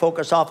heart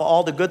focus off of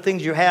all the good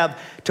things you have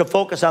to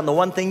focus on the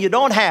one thing you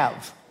don't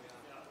have.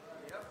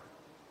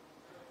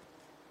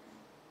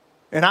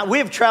 And we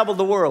have traveled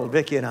the world,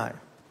 Vicki and I.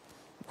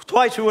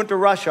 Twice we went to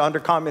Russia under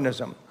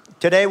communism.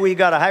 Today we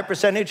got a high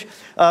percentage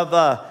of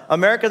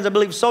Americans that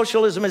believe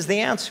socialism is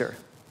the answer,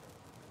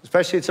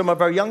 especially some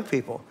of our young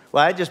people.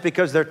 Why? Just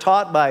because they're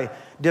taught by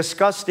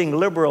disgusting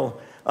liberal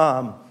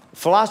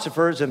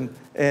philosophers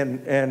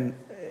and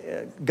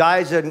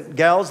guys and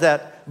gals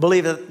that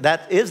believe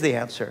that is the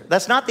answer.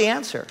 That's not the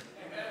answer.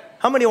 Amen.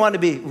 How many want to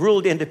be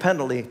ruled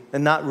independently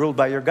and not ruled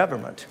by your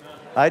government?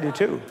 I do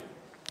too.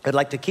 I'd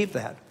like to keep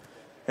that.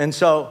 And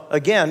so,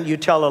 again, you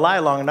tell a lie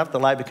long enough, the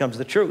lie becomes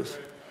the truth.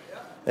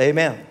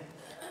 Amen.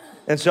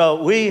 And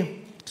so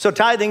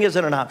tithing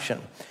isn't an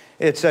option.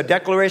 It's a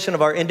declaration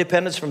of our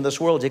independence from this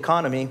world's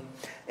economy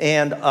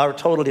and our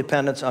total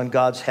dependence on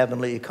God's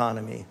heavenly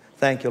economy.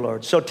 Thank you,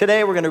 Lord. So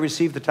today we're going to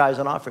receive the tithes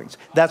and offerings.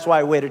 That's why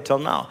I waited till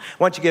now.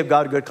 Why don't you give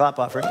God a good clap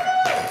offering?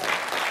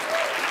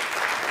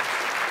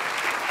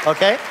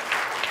 Okay?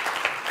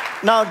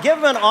 Now give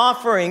him an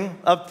offering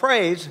of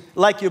praise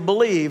like you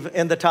believe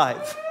in the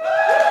tithe.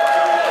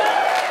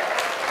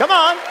 Come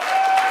on.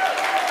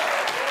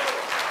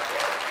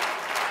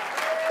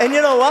 And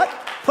you know what?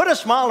 Put a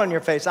smile on your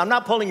face. I'm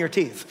not pulling your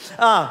teeth.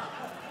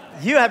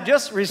 You have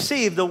just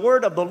received the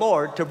word of the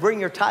Lord to bring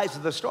your tithes to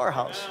the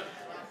storehouse.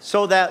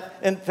 So that,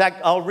 in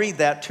fact, I'll read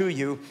that to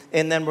you,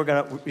 and then we're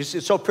going to,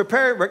 so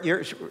prepare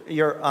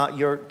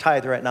your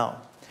tithe right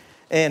now.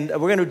 And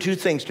we're going to do two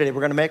things today.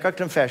 We're going to make a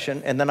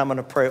confession, and then I'm going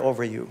to pray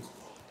over you.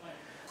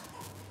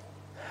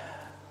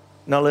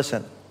 Now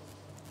listen.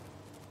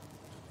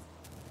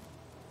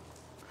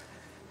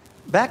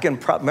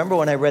 Remember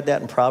when I read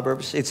that in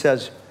Proverbs? It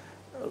says,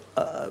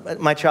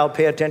 my child,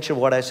 pay attention to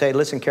what I say.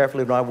 Listen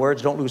carefully to my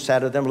words. Don't lose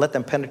sight of them. Let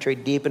them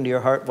penetrate deep into your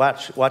heart.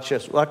 Watch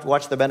this.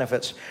 Watch the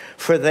benefits.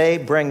 For they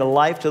bring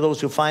life to those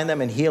who find them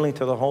and healing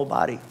to the whole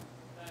body.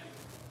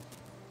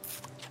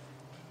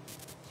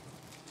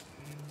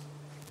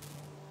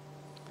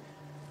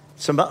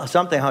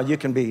 Something how you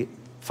can be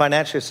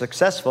financially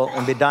successful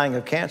and be dying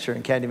of cancer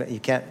and you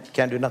can't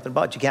do nothing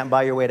about it. You can't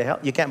buy your way to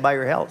health. You can't buy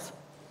your health,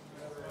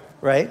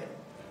 right?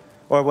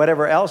 Or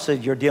whatever else that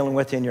you're dealing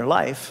with in your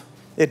life.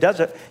 It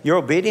doesn't. Your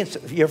obedience,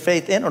 your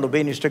faith in and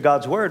obedience to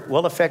God's word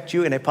will affect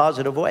you in a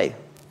positive way.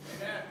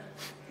 Amen.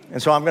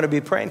 And so I'm going to be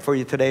praying for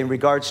you today in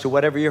regards to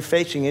whatever you're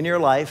facing in your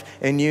life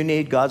and you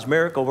need God's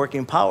miracle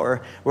working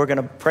power. We're going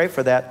to pray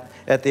for that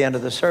at the end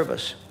of the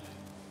service.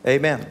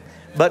 Amen.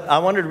 But I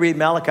wanted to read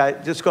Malachi.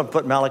 Just going to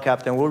put Malachi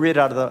up there. We'll read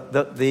out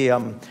of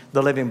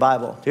the Living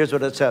Bible. Here's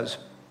what it says.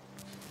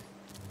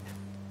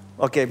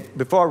 Okay,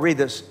 before I read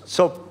this,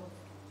 so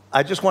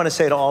I just want to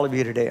say to all of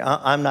you today,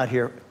 I'm not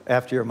here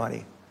after your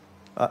money.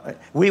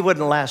 We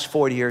wouldn't last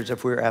 40 years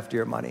if we were after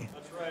your money.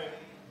 That's right.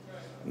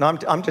 No,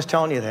 I'm just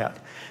telling you that.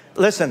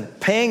 Listen,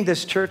 paying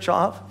this church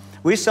off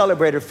We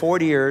celebrated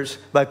 40 years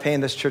by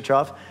paying this church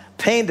off.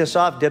 Paying this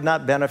off did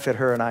not benefit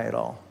her and I at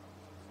all.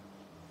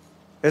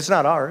 It's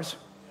not ours.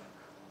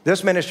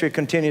 This ministry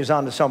continues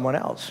on to someone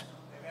else.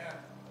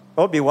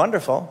 Oh, it'd be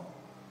wonderful.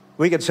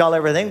 We could sell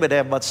everything, but they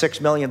have about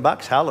 $6 million.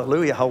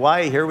 Hallelujah.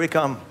 Hawaii, here we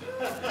come.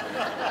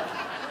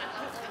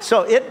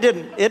 So it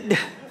didn't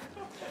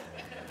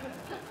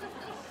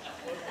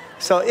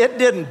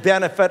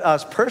benefit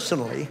us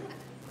personally.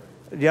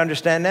 Do you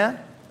understand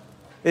that?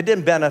 It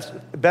didn't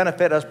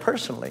benefit us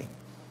personally.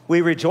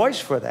 We rejoice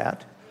for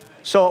that.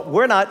 So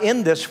we're not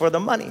in this for the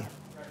money.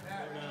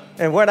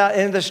 And we're not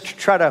in this to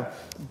try to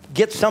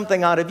get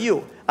something out of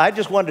you. I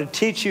just wanted to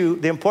teach you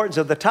the importance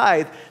of the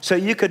tithe so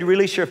you could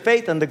release your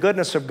faith in the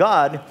goodness of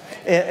God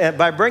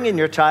by bringing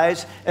your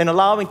tithes and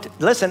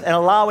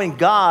allowing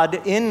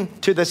God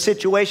into the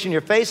situation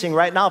you're facing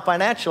right now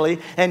financially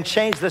and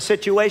change the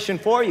situation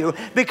for you.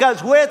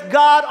 Because with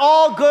God,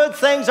 all good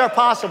things are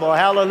possible.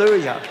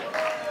 Hallelujah.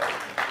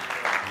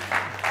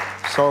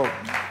 So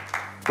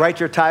write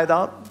your tithe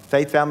out.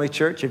 Faith Family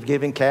Church, if you're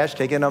giving cash,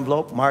 take an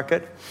envelope, mark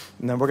it,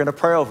 and then we're going to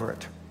pray over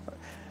it.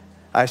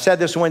 I said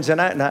this Wednesday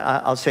night, and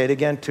I'll say it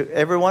again to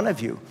every one of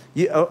you.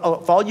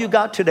 If all you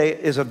got today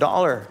is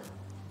 $1,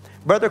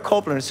 Brother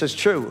Copeland, this is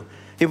true.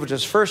 He was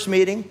his first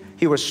meeting.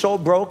 He was so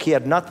broke. He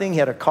had nothing. He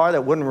had a car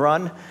that wouldn't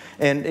run.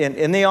 And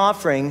in the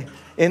offering,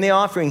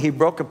 he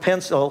broke a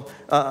pencil,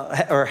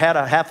 or had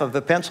a half of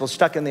a pencil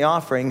stuck in the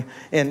offering,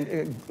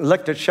 and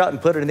licked it shut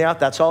and put it in the offering.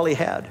 That's all he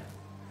had.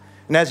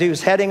 And as he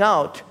was heading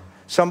out,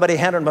 somebody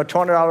handed him a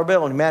 $200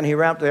 bill, and man, he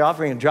wrapped the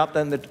offering and dropped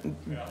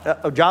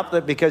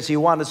it because he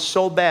wanted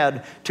so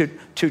bad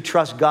to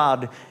trust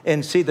God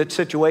and see the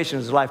situation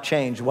of his life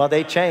change. Well,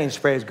 they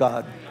changed, praise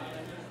God.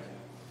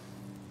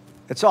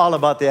 It's all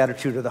about the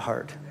attitude of the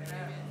heart.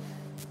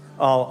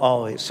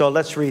 Always. So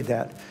let's read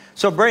that.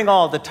 So bring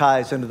all the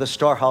tithes into the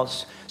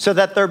storehouse so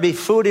that there be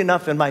food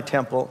enough in my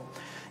temple.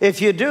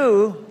 If you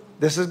do,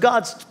 this is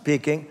God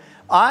speaking,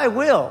 I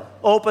will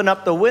open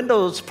up the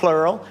windows,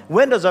 plural,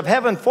 windows of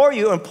heaven for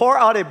you and pour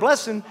out a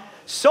blessing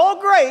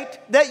so great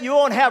that you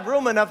won't have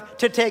room enough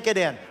to take it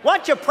in. Why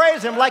don't you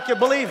praise him like you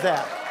believe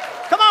that?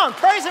 Come on,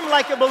 praise him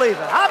like you believe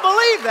it. I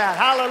believe that.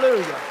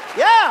 Hallelujah.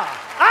 Yeah,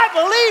 I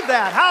believe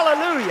that.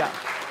 Hallelujah.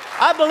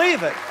 I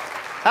believe it.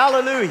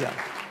 Hallelujah.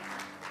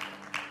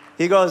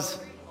 He goes,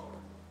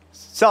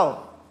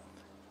 so,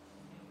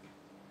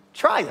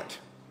 try it.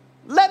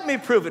 Let me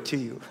prove it to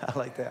you. I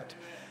like that.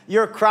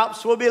 Your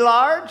crops will be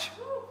large.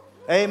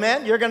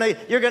 Amen. You're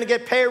gonna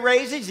get pay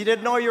raises you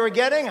didn't know you were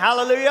getting.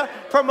 Hallelujah.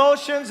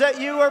 Promotions that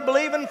you were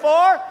believing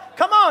for.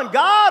 Come on,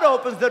 God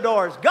opens the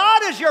doors.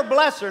 God is your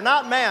blesser,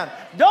 not man.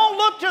 Don't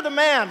look to the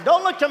man.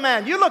 Don't look to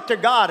man. You look to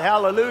God.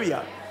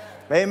 Hallelujah.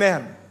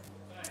 Amen.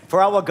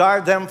 For I will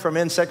guard them from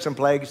insects and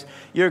plagues.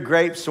 Your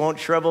grapes won't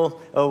shrivel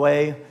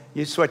away.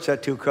 You switch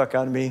that too quick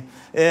on me.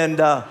 And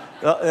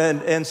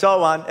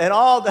so on. And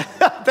all the,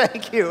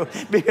 thank you.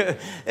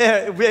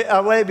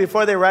 Away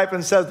before they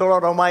ripen, says the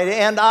Lord Almighty.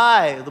 And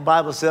I, the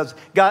Bible says,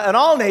 God, and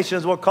all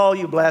nations will call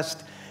you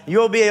blessed. You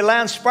will be a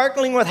land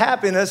sparkling with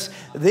happiness.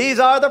 These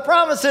are the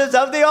promises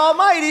of the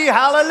Almighty.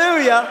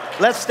 Hallelujah.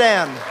 Let's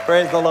stand.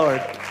 Praise the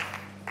Lord.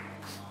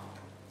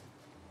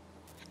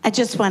 I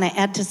just want to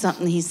add to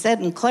something he said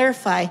and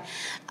clarify.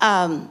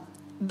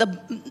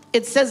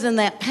 It says in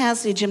that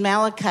passage in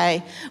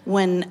Malachi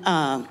when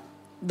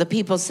the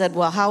people said,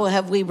 well, how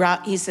have we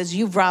robbed? He says,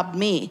 you've robbed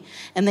me.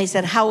 And they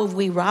said, how have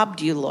we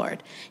robbed you,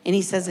 Lord? And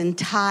he says, in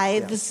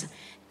tithes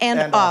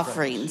and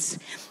offerings.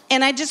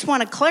 And I just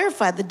want to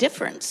clarify the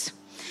difference.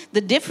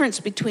 The difference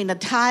between a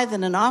tithe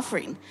and an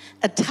offering.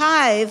 A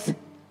tithe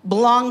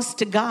belongs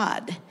to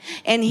God.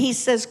 And he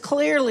says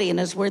clearly in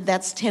his word,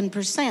 that's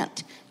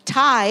 10%.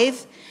 Tithe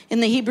in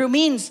the Hebrew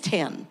means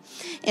 10.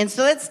 And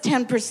so that's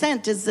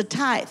 10% is the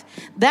tithe.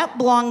 That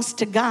belongs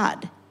to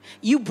God.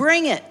 You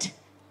bring it.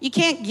 You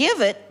can't give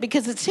it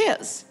because it's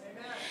his.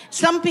 Amen.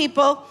 Some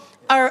people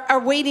are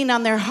waiting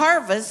on their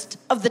harvest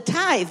of the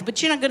tithe,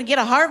 but you're not going to get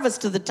a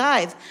harvest of the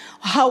tithe.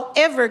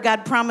 However,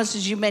 God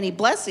promises you many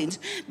blessings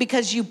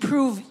because you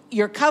prove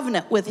your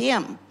covenant with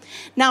him.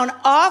 Now, an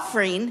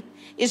offering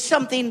is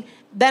something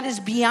that is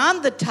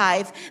beyond the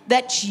tithe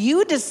that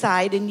you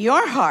decide in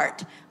your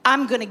heart,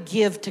 I'm going to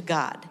give to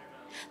God.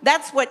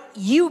 That's what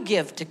you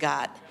give to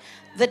God.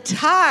 The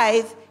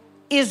tithe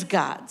is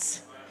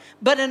God's.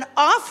 But an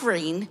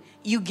offering,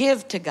 you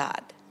give to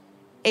God.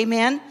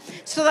 Amen?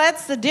 So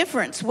that's the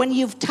difference. When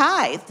you've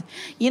tithed,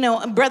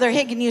 Brother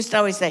Hagin used to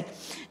always say,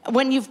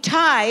 when you've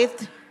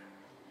tithed,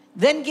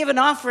 then give an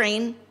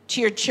offering to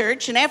your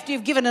church. And after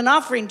you've given an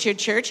offering to your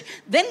church,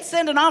 then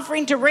send an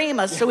offering to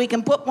Rhema so we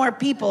can put more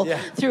people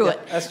through it.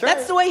 That's right.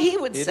 That's the way he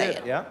would say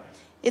it. Yeah.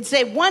 It'd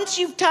say, once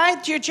you've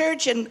tithed to your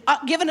church and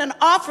given an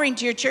offering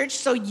to your church,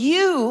 so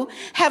you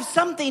have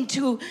something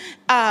to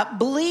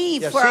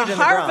believe for a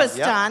harvest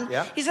on,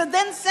 he said,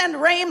 then send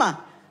Rhema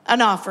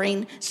an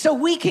offering so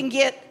we can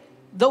get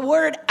the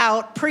word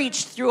out,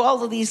 preached through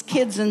all of these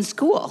kids in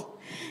school.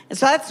 And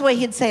so that's the way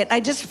he'd say it. I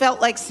just felt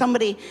like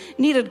somebody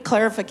needed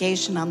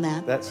clarification on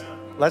that.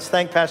 Let's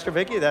thank Pastor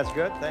Vicki. That's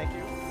good. Thank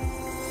you.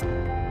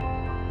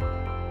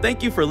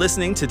 Thank you for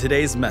listening to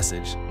today's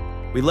message.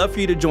 We'd love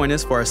for you to join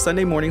us for our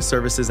Sunday morning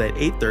services at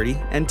 8:30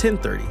 and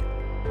 10:30.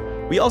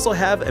 We also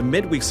have a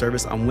midweek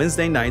service on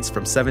Wednesday nights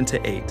from 7 to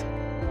 8.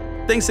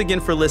 Thanks again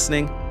for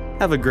listening.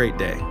 Have a great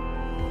day.